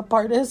makeup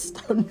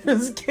artist. I'm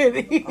just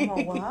kidding.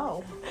 Oh,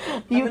 wow.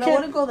 I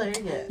want to go there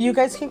yet. You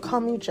guys can call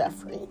me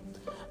Jeffrey.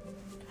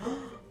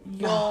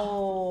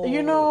 Yo.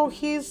 You know,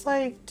 he's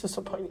like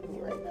disappointing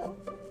me right now.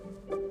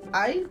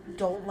 I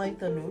don't like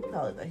the nude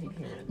palette that he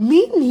came in.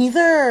 Me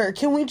neither.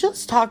 Can we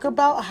just talk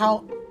about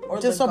how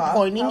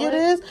disappointing it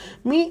is?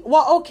 He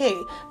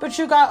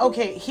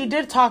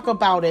did talk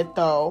about it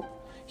though.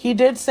 He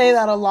did say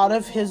that a lot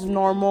of his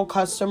normal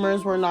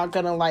customers were not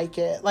gonna like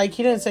it. Like,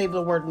 he didn't say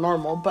the word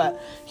normal, but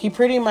he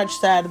pretty much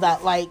said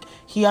that, like,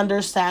 he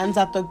understands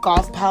that the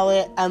goth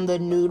palette and the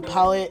nude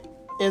palette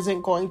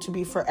isn't going to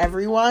be for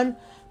everyone,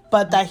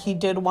 but that he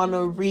did want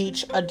to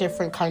reach a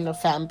different kind of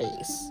fan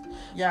base.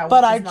 Yeah,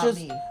 but I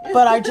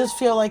just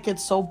feel like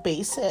it's so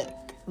basic.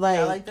 Like,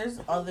 yeah, like there's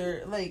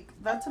other, like,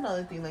 that's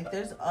another thing. Like,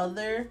 there's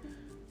other,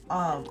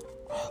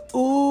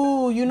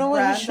 ooh, you know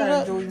what he should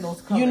have?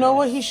 You know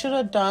what he should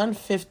have done?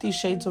 50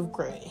 Shades of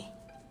Grey.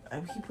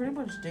 He pretty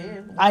much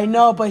did. I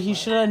know, but he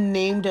should have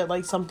named it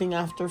like something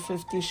after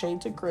 50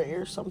 Shades of Grey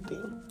or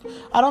something.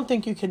 I don't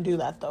think you can do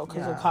that though,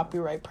 because of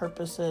copyright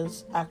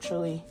purposes,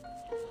 actually.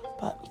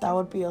 But that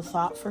would be a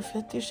thought for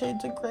 50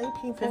 Shades of Grey,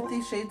 people.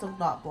 50 Shades of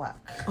Not Black.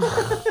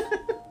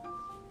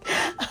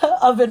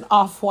 of an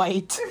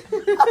off-white.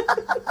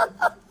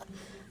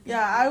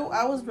 Yeah,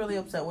 I was really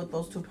upset with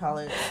those two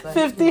palettes. Like,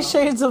 50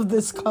 Shades of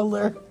this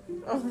color.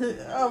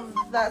 Of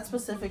that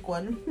specific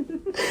one.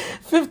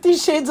 50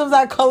 Shades of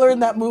that color in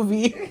that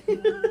movie.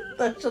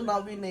 That should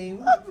not be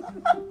named.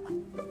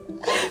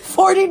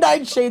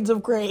 49 Shades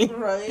of Grey.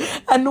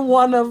 Right. And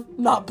one of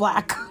not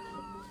black.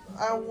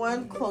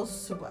 One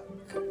close to black.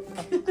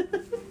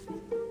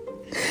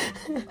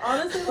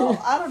 Honestly, though,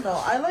 I don't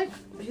know. I like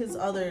his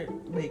other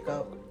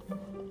makeup.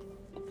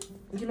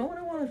 You know what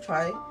I want to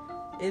try?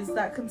 Is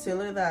that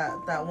concealer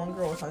that one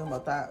girl was talking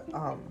about, that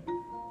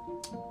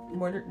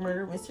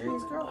murder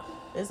mysteries girl.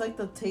 It's like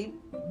the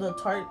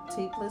Tarte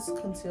tapeless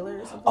concealer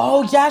or something.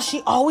 Oh yeah,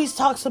 she always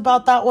talks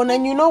about that one.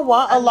 And you know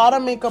what? A lot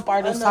of makeup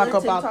artists talk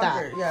about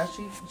that. Yeah,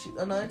 she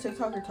another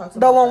TikToker talks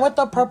about the one that. with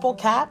the purple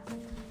cap.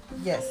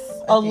 Yes.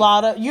 A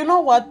lot of, you know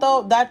what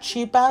though? That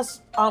cheap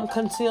ass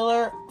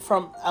concealer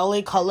from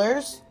LA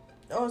Colors.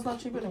 Oh, it's not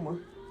cheap anymore.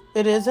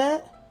 It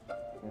isn't?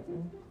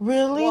 Mm-mm.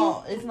 Really?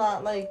 Well, it's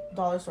not like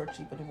dollar store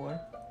cheap anymore.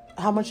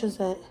 How much is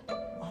it? I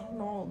don't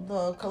know.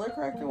 The color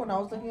corrector, when I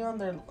was looking on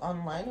their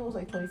online, it was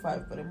like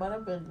 $25, but it might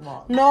have been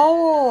wrong.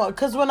 No,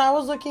 because when I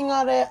was looking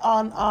at it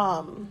on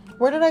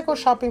where did I go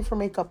shopping for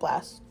makeup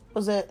last?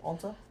 Was it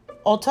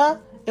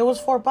Ulta? It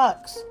was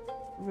 $4.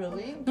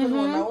 Really? When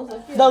I was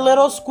looking the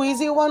little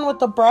squeezy one with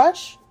the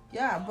brush?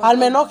 Yeah, but Al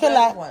the menos que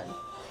red one.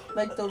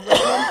 Like the red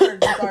one for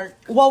dark.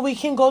 Well, we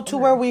can go to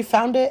where we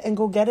found it and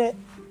go get it.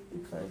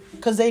 Okay.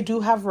 Because they do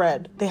have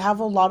red. They have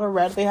a lot of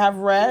red. They have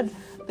red.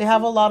 They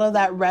have a lot of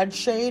that red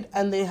shade.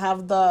 And they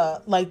have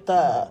the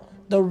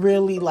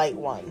really light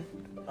one.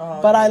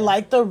 But I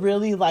like the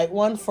really light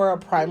one for a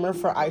primer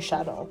for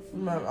eyeshadow.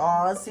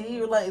 Oh, see,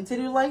 did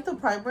you like the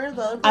primer?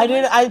 The other primer? I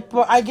did.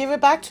 I gave it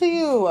back to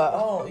you.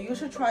 Oh, you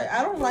should try.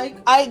 I don't like.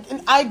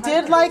 I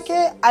did like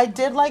it. I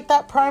did like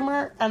that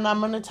primer, and I'm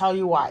gonna tell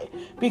you why.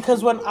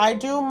 Because when I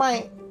do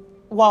my,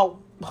 I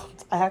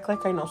act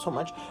like I know so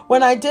much.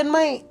 When I did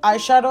my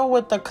eyeshadow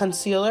with the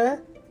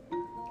concealer,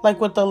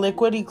 like with the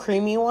liquidy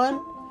creamy one,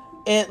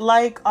 it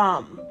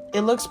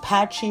looks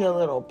patchy a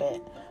little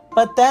bit.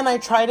 But then I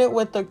tried it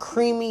with the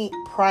creamy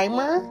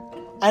primer,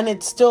 and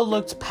it still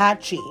looked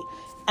patchy.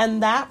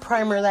 And that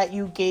primer that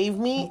you gave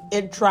me,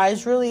 it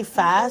dries really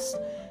fast,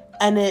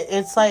 and it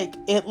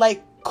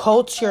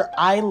coats your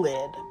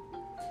eyelid.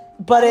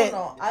 But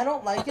I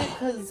don't like it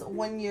because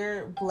when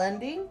you're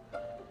blending,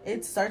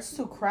 it starts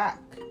to crack.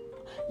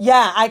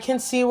 Yeah, I can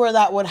see where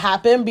that would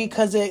happen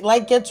because it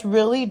gets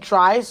really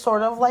dry,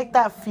 sort of like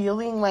that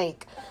feeling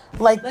like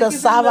the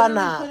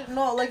sabana.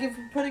 Like if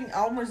you're putting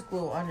Elmer's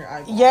glue on your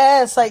eyeball.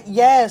 Yes,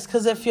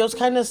 because it feels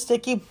kind of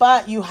sticky,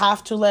 but you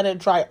have to let it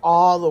dry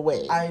all the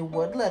way. I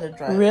would let it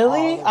dry.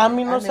 Really? I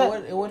mean,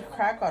 it would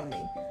crack on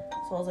me.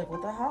 So I was like,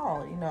 what the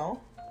hell, you know?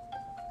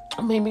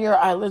 Maybe your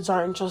eyelids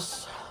aren't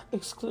just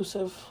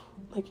exclusive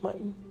like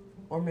mine.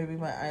 Or maybe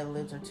my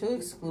eyelids are too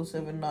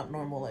exclusive and not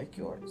normal like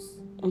yours.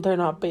 They're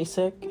not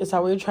basic? Is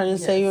that what you're trying to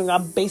say? You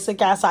got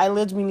basic ass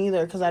eyelids? Me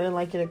neither, because I didn't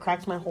like it. It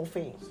cracked my whole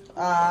face.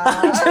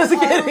 I'm just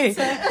kidding.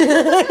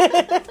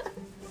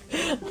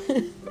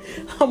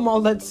 I'm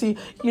all, let's see.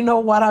 You know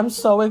what? I'm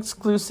so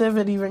exclusive,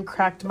 it even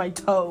cracked my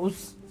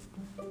toes.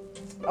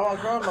 Oh,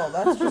 girl, no.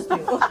 That's just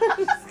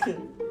you. Just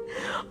kidding.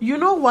 You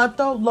know what,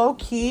 though?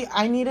 Low-key,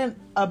 I need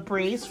a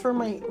brace for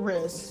my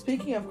wrist.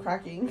 Speaking of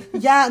cracking.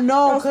 Yeah,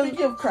 no.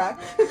 Speaking of crack.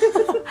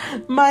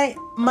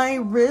 my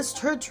wrist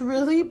hurts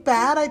really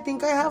bad. I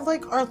think I have,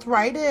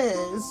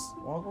 arthritis.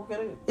 Well, go get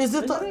it.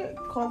 Isn't it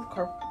called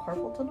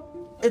carpal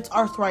tunnel? It's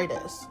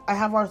arthritis. I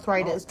have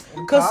arthritis.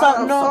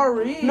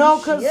 Sorry. No,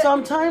 because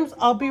sometimes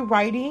I'll be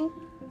writing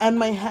and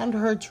my hand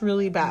hurts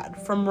really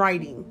bad from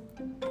writing.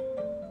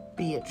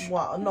 Bitch.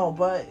 Wow, no,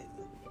 but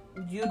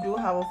you do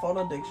have a phone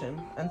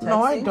addiction. And texting?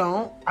 No, I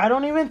don't. I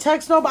don't even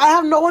text. No, but I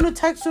have no one to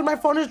text to. My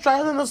phone is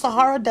drier than the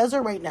Sahara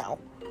Desert right now.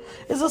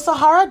 Is the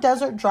Sahara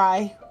Desert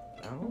dry?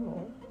 I don't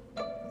know.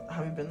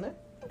 Have you been there?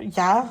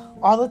 Yeah,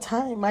 all the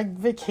time. I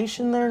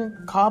vacation there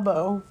in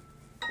Cabo.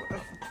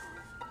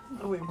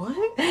 Wait, what?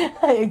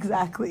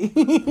 Exactly.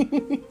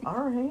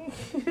 All right.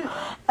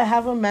 I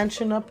have a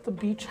mansion up the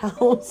beach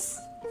house.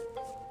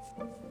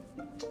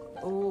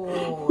 Oh,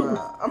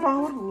 I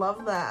would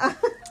love that.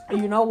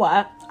 You know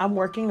what? I'm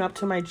working up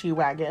to my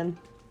G-Wagon.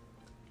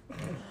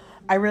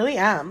 I really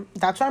am.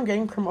 That's why I'm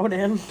getting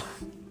promoted.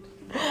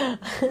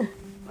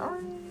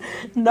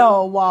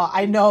 No, well,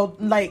 I know,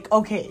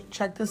 okay,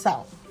 check this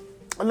out.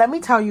 Let me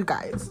tell you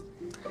guys.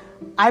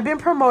 I've been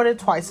promoted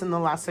twice in the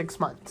last 6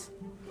 months.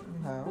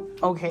 No.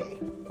 Okay.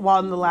 Well,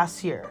 in the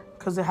last year.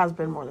 Because it has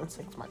been more than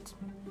 6 months.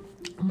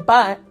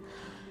 But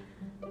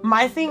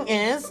my thing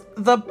is,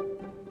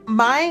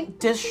 my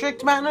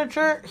district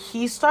manager,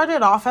 he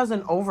started off as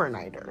an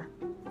overnighter.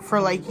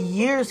 For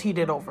years he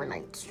did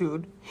overnights,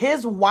 dude.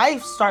 His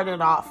wife started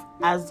off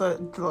as a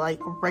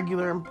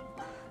regular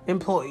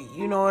employee,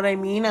 you know what I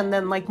mean? And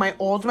then my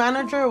old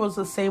manager was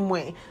the same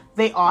way.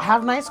 They all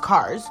have nice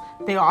cars.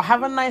 They all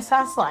have a nice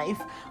ass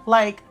life.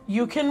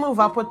 You can move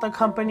up with the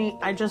company.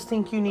 I just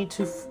think you need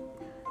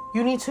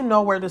to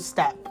know where to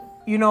step.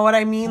 You know what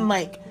I mean?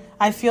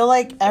 I feel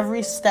like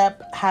every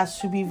step has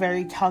to be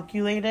very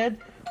calculated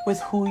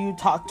with who you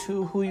talk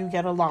to, who you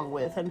get along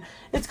with, and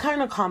it's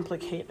kind of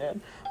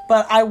complicated.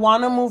 But I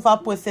want to move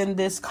up within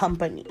this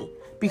company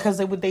because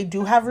they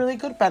do have really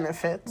good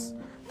benefits.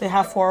 They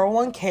have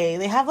 401k.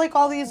 They have like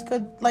all these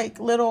good like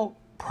little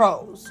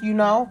pros, you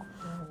know?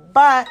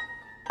 But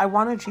I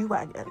want a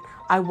G-Wagon.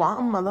 I want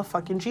a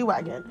motherfucking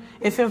G-Wagon.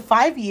 If in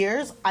 5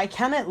 years I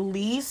can at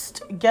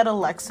least get a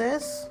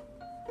Lexus,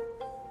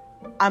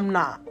 I'm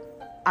not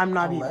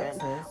even.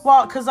 Lexus.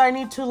 Well, because I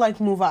need to like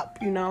move up,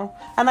 you know?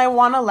 And I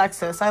want a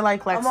Lexus. I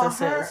like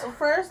Lexuses.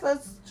 First,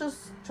 let's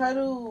just try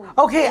to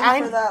Okay,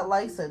 for that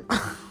license.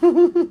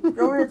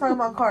 You're over here talking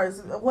about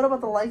cars. What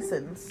about the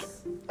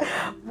license?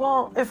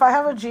 Well, if I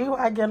have a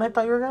G-Wagon, I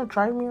thought you were going to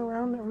drive me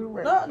around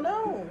everywhere.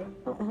 No.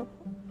 Uh-uh.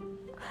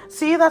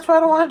 See, that's why I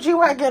don't want a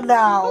G-Wagon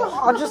now.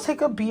 I'll just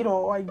take a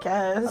Beetle, I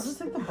guess. I'll just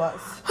take the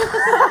bus.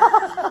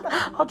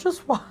 I'll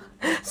just walk.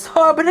 So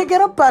I'm going to get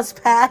a bus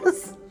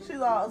pass. She's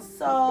all,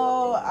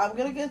 so I'm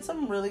going to get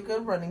some really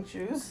good running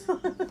shoes.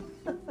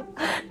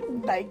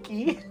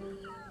 Nike.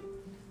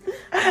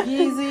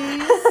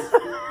 Yeezys.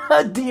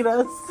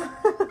 Adidas.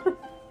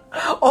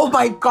 Oh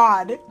my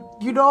god.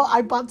 You know,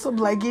 I bought some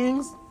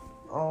leggings.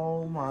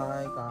 Oh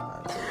my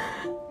god.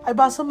 I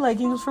bought some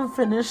leggings from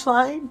Finish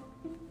Line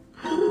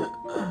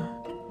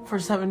for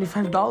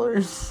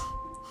 $75.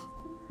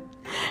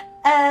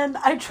 And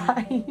I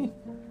try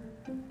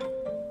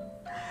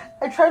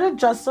to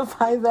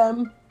justify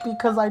them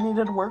because I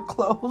needed work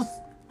clothes.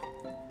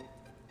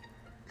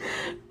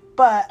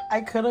 But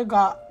I could have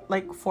got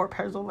like 4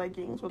 pairs of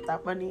leggings with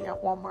that money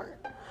at Walmart.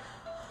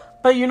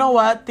 But you know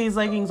what? These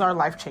leggings are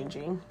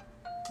life-changing.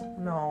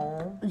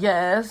 No.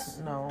 Yes.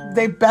 No.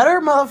 They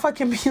better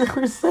motherfucking be there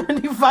for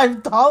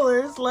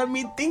 $75. Let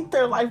me think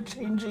they're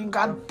life-changing.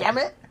 God damn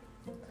it.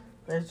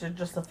 There's your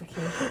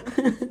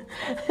justification.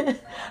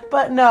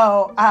 But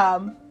no,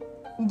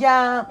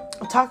 yeah,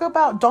 talk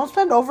about don't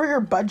spend over your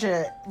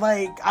budget.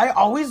 Like, I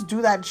always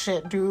do that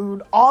shit,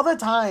 dude, all the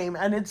time,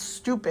 and it's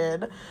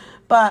stupid.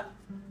 But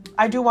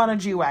I do want a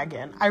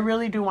G-Wagon. I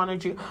really do want a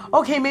G.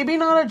 Okay, maybe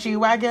not a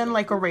G-Wagon,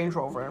 like a Range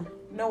Rover.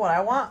 You know what I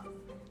want?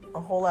 A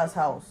whole ass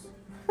house.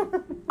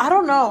 I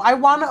don't know. I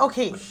want to,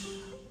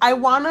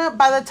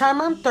 by the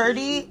time I'm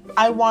 30,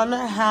 I want to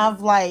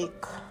have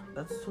like...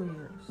 That's 2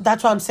 years.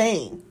 That's what I'm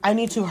saying. I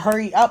need to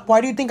hurry up.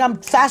 Why do you think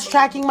I'm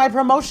fast-tracking my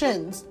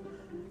promotions?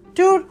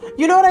 Dude,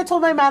 you know what I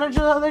told my manager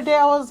the other day?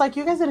 I was like,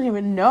 you guys didn't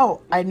even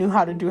know I knew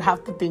how to do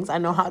half the things I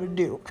know how to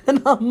do.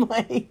 And I'm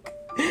like,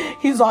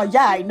 he's all,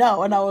 yeah, I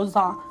know. And I was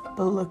all,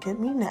 but look at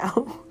me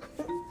now.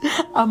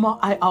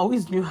 I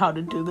always knew how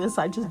to do this.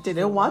 I just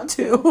didn't want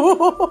to.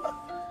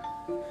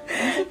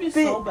 You should be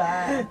so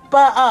bad.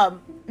 But,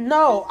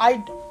 no,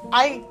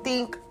 I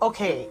think,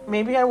 okay,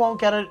 maybe I won't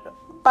get it.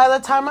 By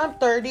the time I'm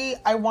 30,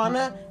 I want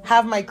to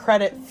have my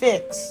credit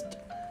fixed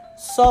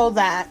so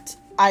that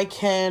I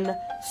can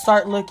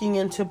start looking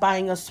into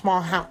buying a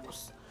small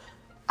house.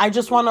 I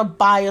just want to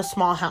buy a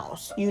small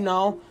house, you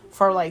know,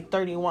 for like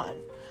 31.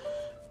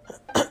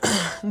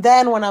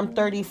 Then when I'm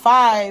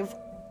 35,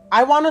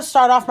 I want to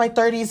start off my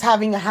 30s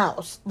having a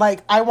house.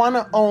 Like, I want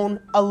to own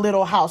a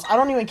little house. I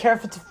don't even care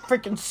if it's a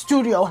freaking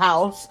studio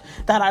house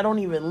that I don't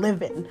even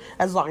live in,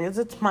 as long as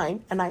it's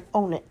mine and I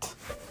own it.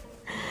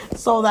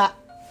 So that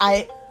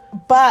I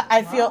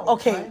feel,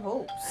 okay.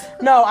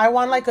 No, I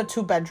want like a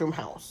 2-bedroom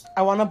house.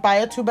 I want to buy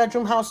a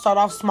 2-bedroom house, start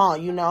off small,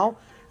 you know,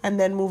 and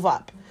then move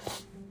up.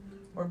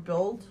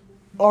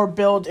 Or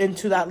build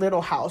into that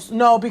little house.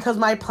 No, because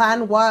my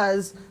plan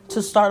was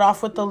to start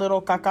off with the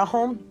little caca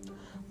home.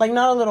 Like,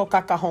 not a little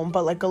caca home,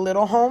 but like a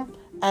little home.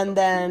 And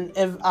then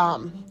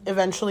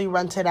eventually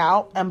rent it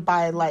out and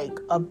buy like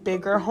a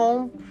bigger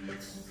home.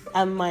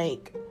 And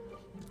like,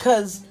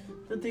 because...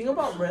 The thing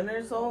about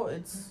renters though,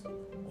 it's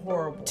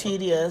horrible.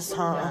 Tedious,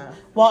 huh? Yeah.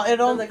 Well, it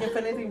don't... Like, if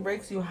anything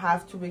breaks, you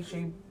have to make sure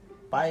you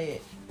buy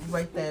it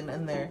right then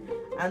and there.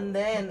 And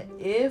then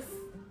if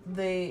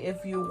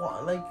you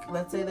want, like,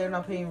 let's say they're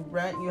not paying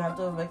rent, you have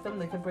to evict them,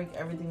 they could break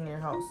everything in your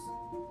house.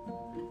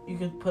 You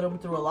could put them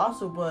through a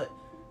lawsuit, but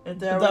if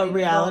they're the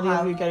reality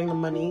of you getting the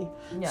money.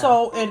 Yeah.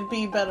 So it'd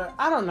be better.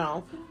 I don't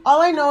know.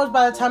 All I know is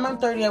by the time I'm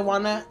 30, I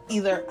want to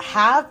either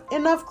have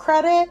enough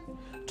credit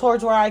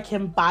towards where I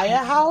can buy a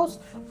house,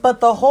 but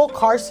the whole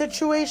car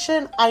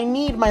situation, I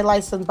need my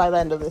license by the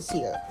end of this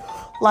year.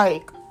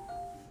 Like,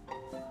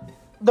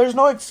 there's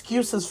no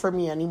excuses for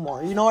me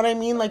anymore. You know what I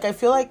mean? Like, I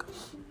feel like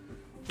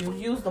you've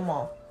used them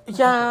all.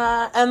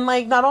 Yeah, and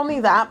like, not only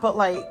that, but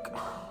like,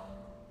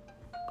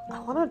 I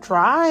want to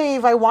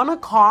drive. I want a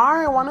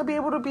car. I want to be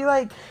able to be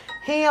like,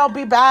 hey, I'll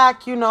be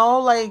back, you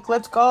know, like,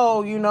 let's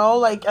go, you know,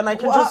 like, and I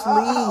can just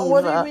leave.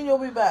 What do you mean you'll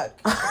be back?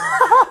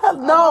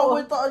 No.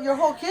 With your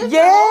whole kid?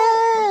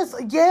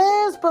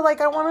 Yes, but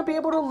like, I want to be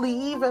able to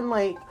leave and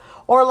like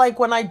Or, like,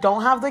 when I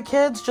don't have the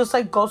kids, just,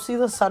 like, go see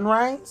the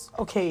sunrise.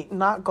 Okay,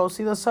 not go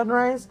see the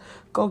sunrise.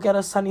 Go get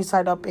a sunny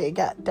side up egg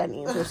at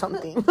Denny's or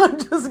something. I'm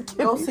just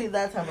kidding. Go see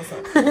that type of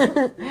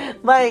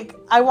stuff. Like,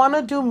 I want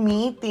to do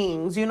me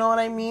things. You know what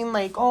I mean?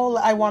 Like, oh,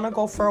 I want to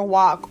go for a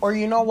walk. Or,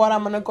 you know what?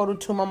 I'm going to go to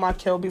Tumama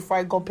Kill before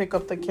I go pick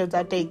up the kids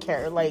at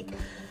daycare. Like,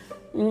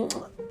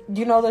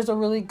 you know, there's a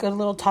really good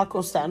little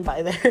taco stand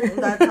by there.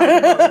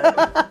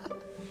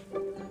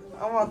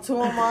 I'm on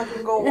 2 o'clock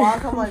and go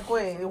walk. I'm like,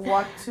 wait,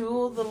 walk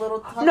to the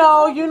little taco?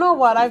 No, you know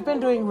what? I've been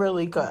doing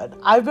really good.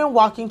 I've been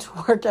walking to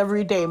work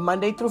every day,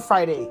 Monday through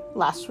Friday,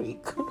 last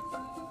week.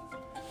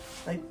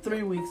 Like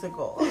 3 weeks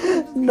ago.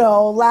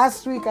 No,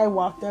 last week I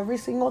walked every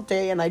single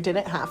day and I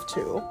didn't have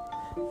to.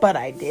 But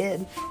I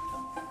did.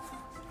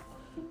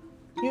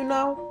 You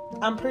know,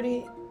 I'm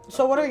pretty...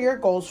 So what are your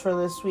goals for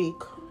this week?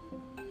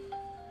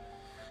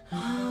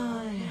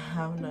 I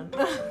have none.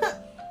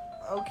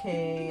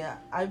 Okay,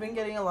 I've been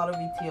getting a lot of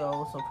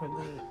VTO, so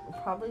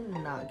probably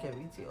not get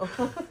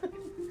VTO.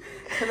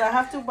 Because I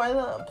have to buy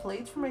the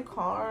plates for my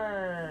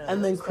car.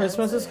 And then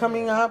Christmas is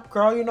coming up.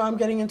 Girl, you know I'm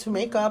getting into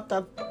makeup.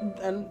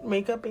 And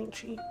makeup ain't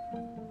cheap.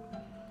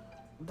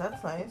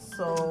 That's nice.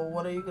 So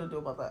what are you going to do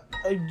about that?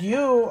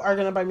 You are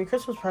going to buy me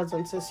Christmas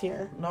presents this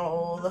year.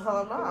 No, the hell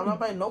I'm not. I'm not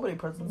buying nobody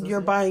presents this You're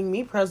year. buying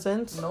me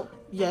presents. Nope.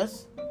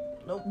 Yes.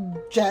 Nope.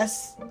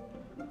 Jess.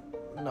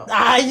 No.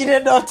 You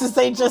didn't know what to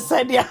say. Just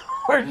said yeah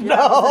or Yeah,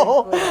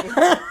 no.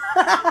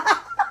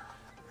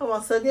 Come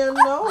on, said yeah,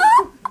 no.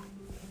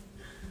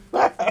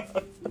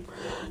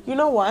 You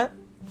know what?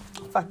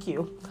 Fuck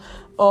you.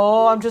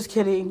 Oh, I'm just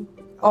kidding.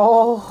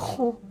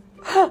 Oh.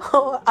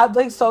 I'm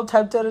like so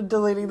tempted of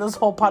deleting this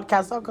whole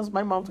podcast out because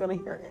my mom's gonna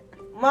hear it.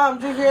 Mom,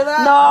 did you hear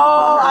that? No,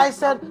 I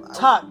said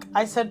tuck.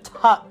 I said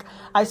tuck.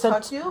 I said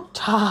Tuck you?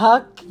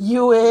 Tuck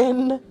you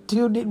in. Do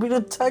you need me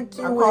to tuck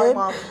you in?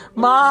 Mom.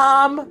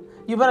 Mom,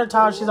 you better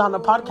tell her she's on the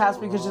podcast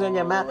because she's gonna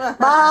get mad.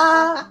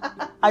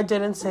 Mom, I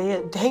didn't say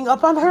it. Hang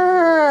up on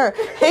her.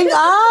 Hang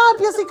up,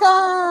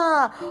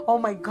 Jessica. Oh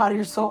my God,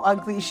 you're so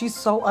ugly. She's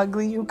so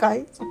ugly, you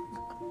guys.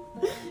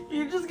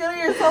 You're just getting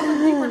yourself in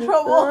deeper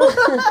trouble.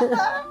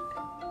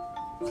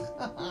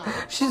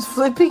 She's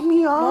flipping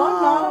me off. No,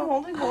 I'm not. I'm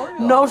holding Oreo.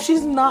 No,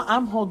 she's not.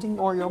 I'm holding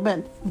Oreo.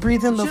 Ben,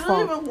 breathe in the She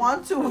phone. doesn't even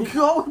want to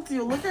go with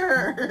you. Look at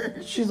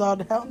her. She's on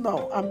hell.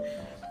 No, I'm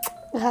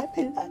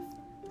happy.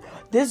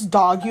 This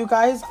dog, you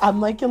guys, I'm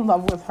like in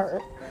love with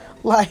her.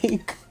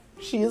 Like,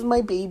 she is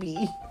my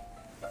baby.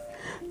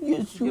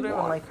 Yes, You you don't even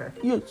are. like her.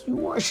 Yes,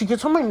 you are. She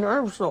gets on my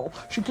nerves, though.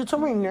 She gets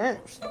on my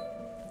nerves.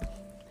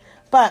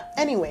 But,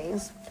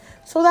 anyways,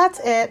 so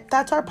that's it.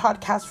 That's our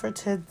podcast for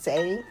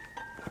today.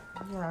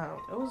 Yeah,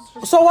 it was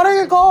just. So, what are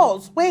your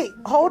goals? Wait,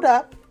 hold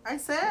up. I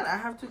said I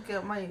have to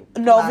get my.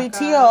 No placas,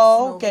 VTO.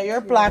 no Get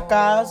your VTO,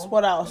 placas.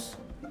 What else?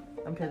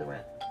 And pay the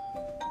rent.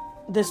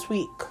 This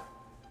week.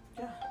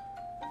 Yeah.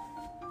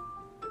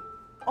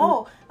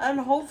 Oh, and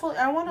hopefully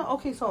I want to.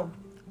 Okay, so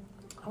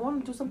I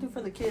want to do something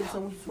for the kids.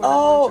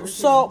 Oh,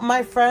 so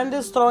my friend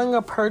is throwing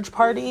a purge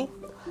party.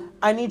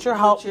 I need your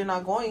help. But you're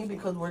not going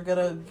because we're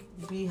gonna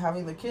be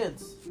having the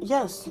kids.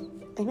 Yes,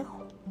 I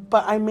know.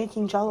 But I'm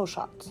making Jell-O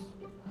shots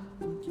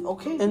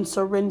Okay. in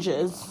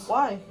syringes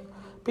Why?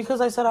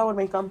 because I said I would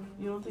make them.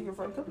 You don't think your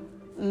friend could?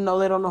 No,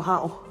 they don't know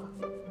how.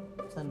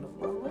 Send them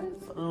my way.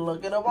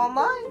 Look it up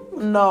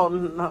online.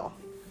 No.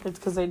 It's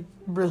because they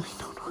really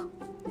don't know.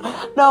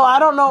 No, I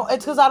don't know.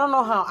 It's because I don't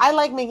know how. I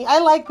like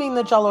being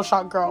the Jell-O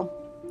shot girl.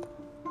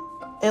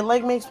 It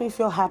like makes me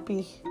feel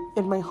happy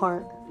in my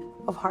heart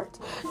of hearts.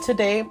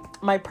 Today,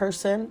 my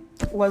person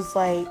was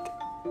like,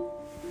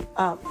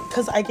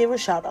 because I gave a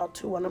shout out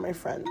to one of my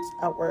friends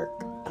at work,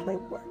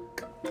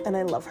 and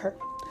I love her.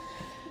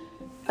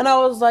 And I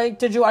was like,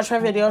 did you watch my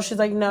video? She's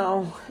like,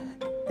 no.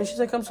 And she's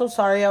like, I'm so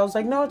sorry. I was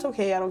like, no, it's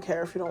okay. I don't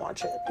care if you don't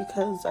watch it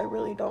because I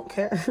really don't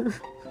care.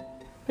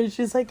 And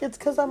she's like, it's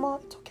because I'm on.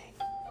 It's okay.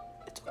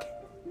 It's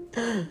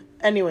okay.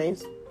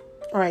 Anyways.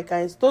 All right,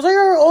 guys. Those are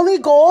your only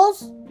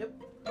goals? Yep.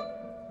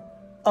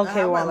 Okay, I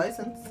have well. my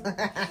license.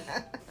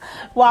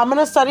 Well, I'm going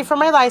to study for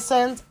my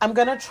license. I'm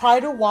going to try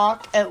to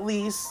walk at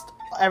least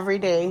every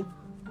day.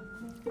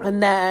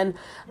 And then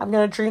I'm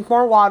going to drink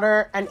more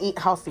water and eat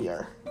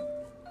healthier.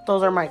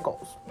 Those are my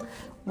goals.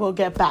 We'll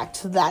get back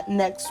to that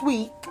next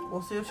week.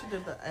 We'll see if she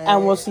did that.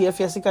 And we'll see if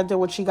Jessica did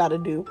what she got to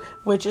do.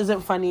 Which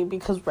isn't funny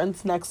because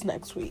rent's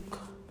next week.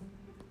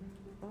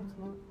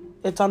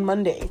 It's on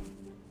Monday.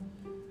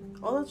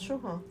 Oh, that's true,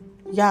 huh?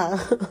 Yeah.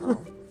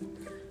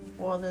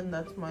 Well, then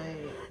that's my...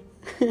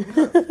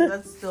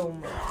 that's still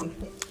my...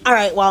 All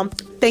right, well,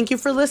 thank you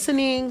for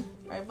listening.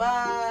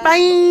 Bye-bye. Bye.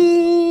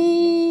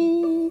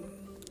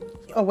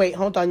 Oh, wait,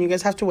 hold on. You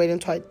guys have to wait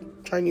until I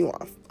turn you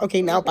off.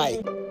 Okay, now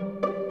bye.